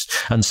text.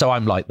 And so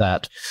I'm like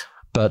that.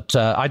 But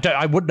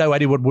I wouldn't know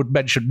anyone would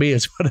mention me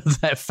as one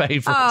of their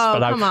favorites. Oh,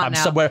 but I'm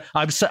somewhere.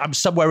 I'm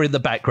somewhere in the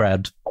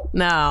background.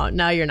 No,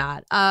 you're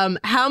not.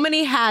 How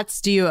many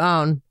hats do you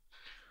own?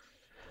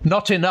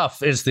 Not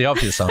enough is the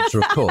obvious answer,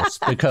 of course,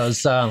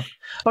 because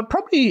but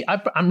probably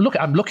I'm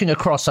looking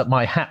across at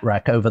my hat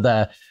rack over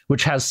there,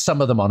 which has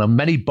some of them on and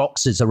many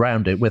boxes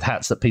around it with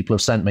hats that people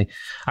have sent me.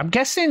 I'm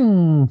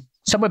guessing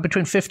somewhere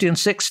between 50 and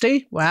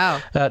 60.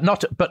 Wow.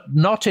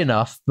 Not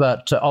enough,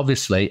 but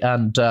obviously.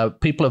 And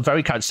people are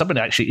very kind. Somebody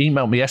actually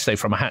emailed me yesterday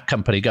from a hat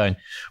company going,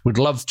 "We'd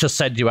love to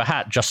send you a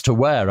hat just to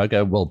wear." I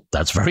go, "Well,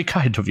 that's very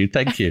kind of you.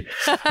 Thank you."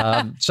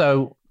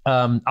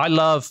 I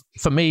love,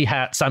 for me,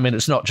 hats. I mean,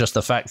 it's not just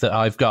the fact that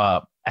I've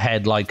got a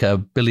head like a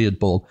billiard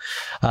ball.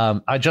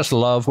 I just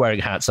love wearing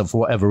hats, and for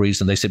whatever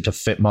reason, they seem to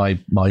fit my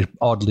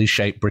oddly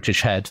shaped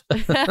British head.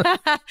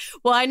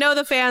 Well, I know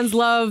the fans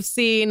love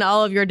seeing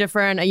all of your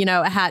different,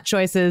 hat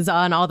choices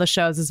on all the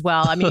shows as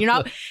well. I mean,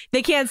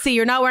 they can't see,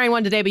 you're not wearing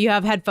one today, but you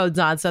have headphones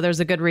on, so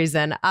there's a good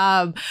reason.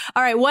 All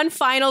right, one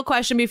final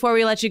question before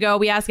we let you go.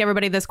 We ask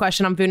everybody this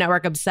question on Food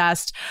Network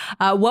Obsessed.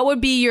 What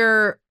would be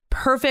your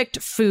perfect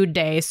food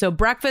day? So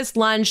breakfast,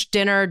 lunch,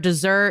 dinner,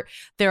 dessert.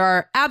 There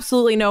are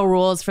absolutely no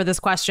rules for this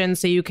question.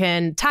 So you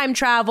can time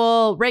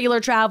travel, regular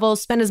travel,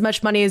 spend as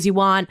much money as you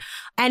want.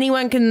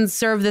 Anyone can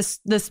serve this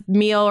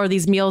meal or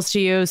these meals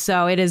to you.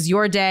 So it is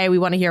your day. We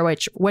want to hear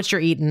what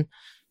you're eating.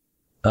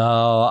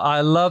 Oh,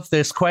 I love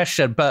this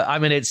question, but I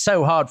mean, it's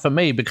so hard for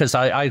me because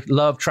I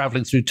love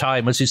traveling through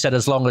time, as you said,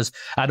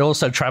 and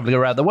also traveling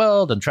around the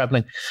world and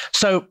traveling.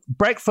 So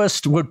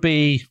breakfast would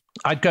be,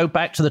 I'd go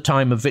back to the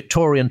time of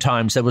Victorian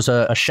times. There was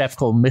a chef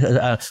called,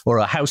 or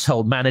a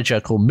household manager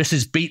called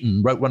Mrs.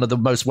 Beeton, wrote one of the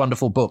most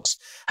wonderful books,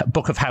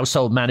 Book of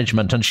Household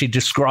Management. And she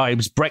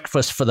describes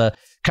breakfast for the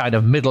kind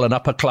of middle and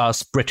upper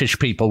class British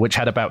people, which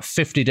had about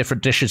 50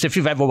 different dishes. If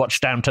you've ever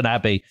watched Downton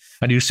Abbey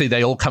and you see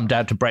they all come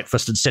down to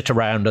breakfast and sit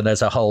around, and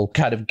there's a whole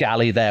kind of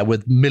galley there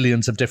with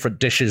millions of different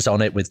dishes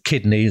on it with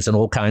kidneys and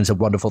all kinds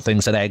of wonderful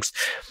things and eggs,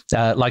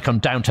 like on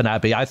Downton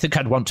Abbey. I think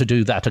I'd want to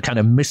do that, a kind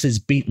of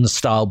Mrs. Beeton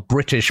style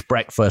British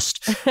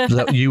breakfast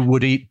that you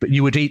would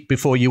eat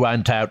before you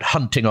went out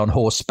hunting on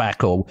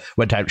horseback or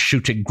went out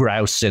shooting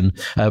grouse in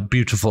a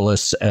beautiful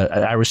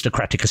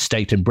aristocratic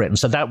estate in Britain.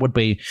 So I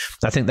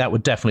think that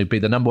would definitely be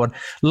the number one.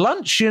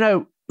 Lunch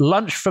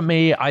for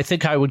me, I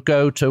think I would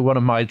go to one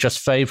of my just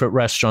favorite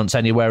restaurants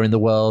anywhere in the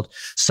world,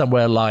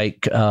 somewhere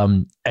like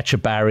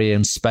Echevarri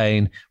in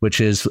Spain,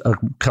 which is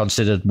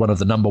considered one of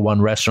the number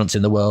one restaurants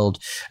in the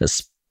world.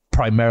 It's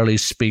primarily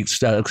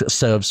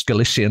serves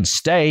Galician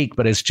steak,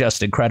 but it's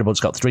just incredible. It's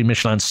got 3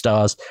 Michelin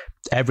stars.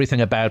 Everything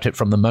about it,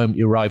 from the moment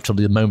you arrive till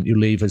the moment you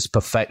leave, is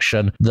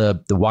perfection.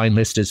 The wine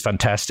list is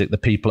fantastic. The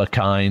people are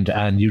kind,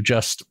 and you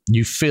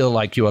feel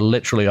like you are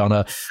literally on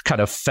a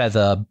kind of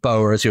feather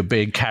boa as you're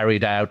being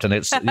carried out. And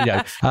it's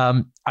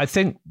I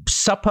think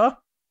supper.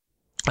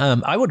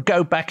 I would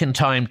go back in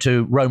time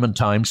to Roman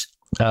times.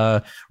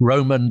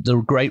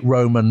 The great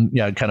Roman,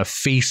 kind of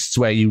feasts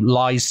where you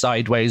lie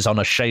sideways on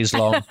a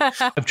chaise-longue.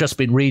 I've just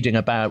been reading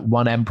about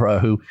one emperor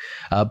who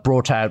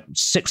brought out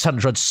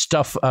 600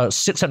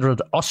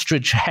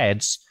 ostrich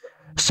heads.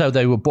 So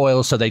they were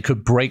boiled so they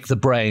could break the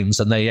brains,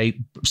 and they ate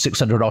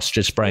 600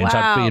 ostrich brains.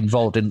 Wow. I'd be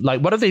involved in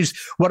like one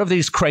of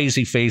these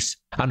crazy feasts.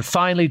 And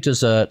finally,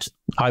 dessert,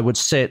 I would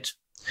sit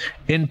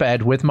in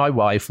bed with my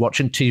wife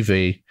watching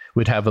TV.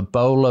 We'd have a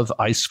bowl of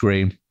ice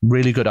cream,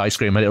 really good ice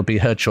cream, and it'll be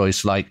her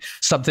choice, like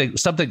something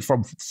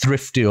from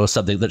Thrifty or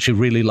something that she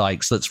really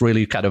likes, that's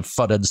really kind of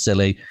fun and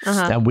silly.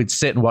 And we'd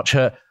sit and watch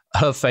her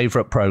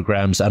favorite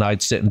programs, and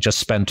I'd sit and just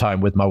spend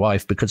time with my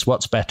wife, because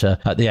what's better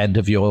at the end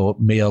of your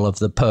meal of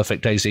the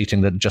perfect day's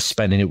eating than just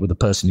spending it with the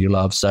person you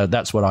love? So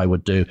that's what I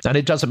would do. And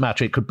it doesn't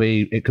matter. It could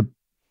be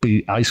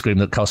ice cream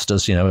that cost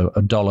us,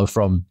 $1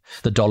 from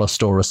the dollar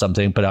store or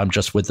something, but I'm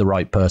just with the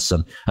right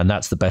person. And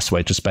that's the best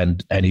way to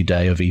spend any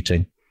day of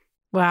eating.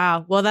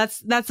 Wow. Well,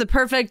 that's a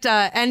perfect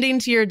ending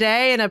to your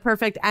day and a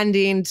perfect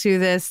ending to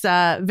this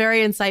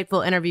very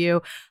insightful interview.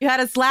 You had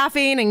us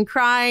laughing and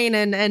crying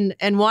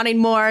and wanting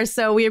more.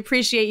 So we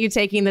appreciate you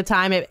taking the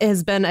time. It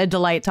has been a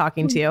delight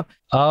talking to you.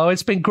 Oh,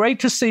 it's been great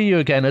to see you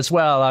again as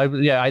well.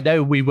 I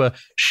know we were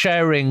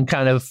sharing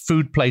kind of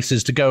food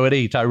places to go and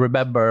eat. I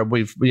remember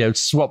we've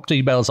swapped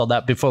emails on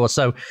that before.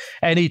 So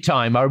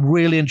anytime. I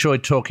really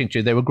enjoyed talking to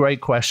you. They were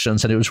great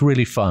questions, and it was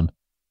really fun.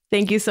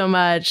 Thank you so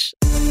much.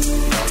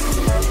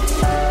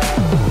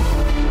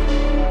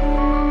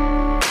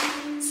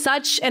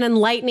 Such an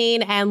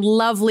enlightening and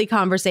lovely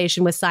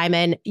conversation with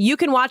Simon. You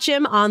can watch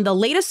him on the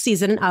latest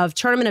season of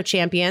Tournament of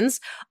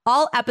Champions.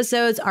 All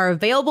episodes are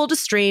available to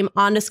stream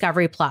on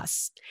Discovery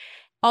Plus.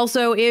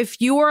 Also, if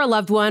you or a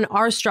loved one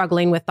are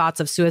struggling with thoughts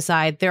of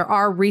suicide, there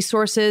are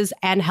resources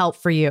and help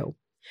for you.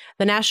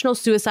 The National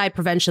Suicide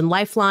Prevention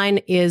Lifeline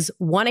is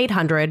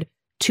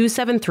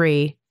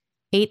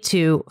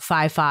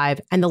 1-800-273-8255,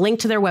 and the link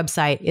to their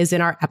website is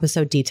in our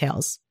episode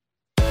details.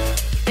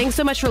 Thanks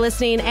so much for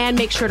listening, and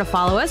make sure to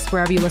follow us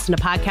wherever you listen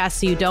to podcasts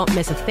so you don't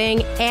miss a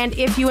thing. And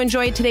if you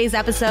enjoyed today's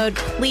episode,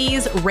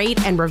 please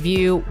rate and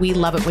review. We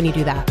love it when you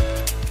do that.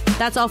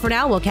 That's all for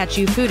now. We'll catch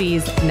you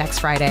foodies next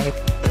Friday.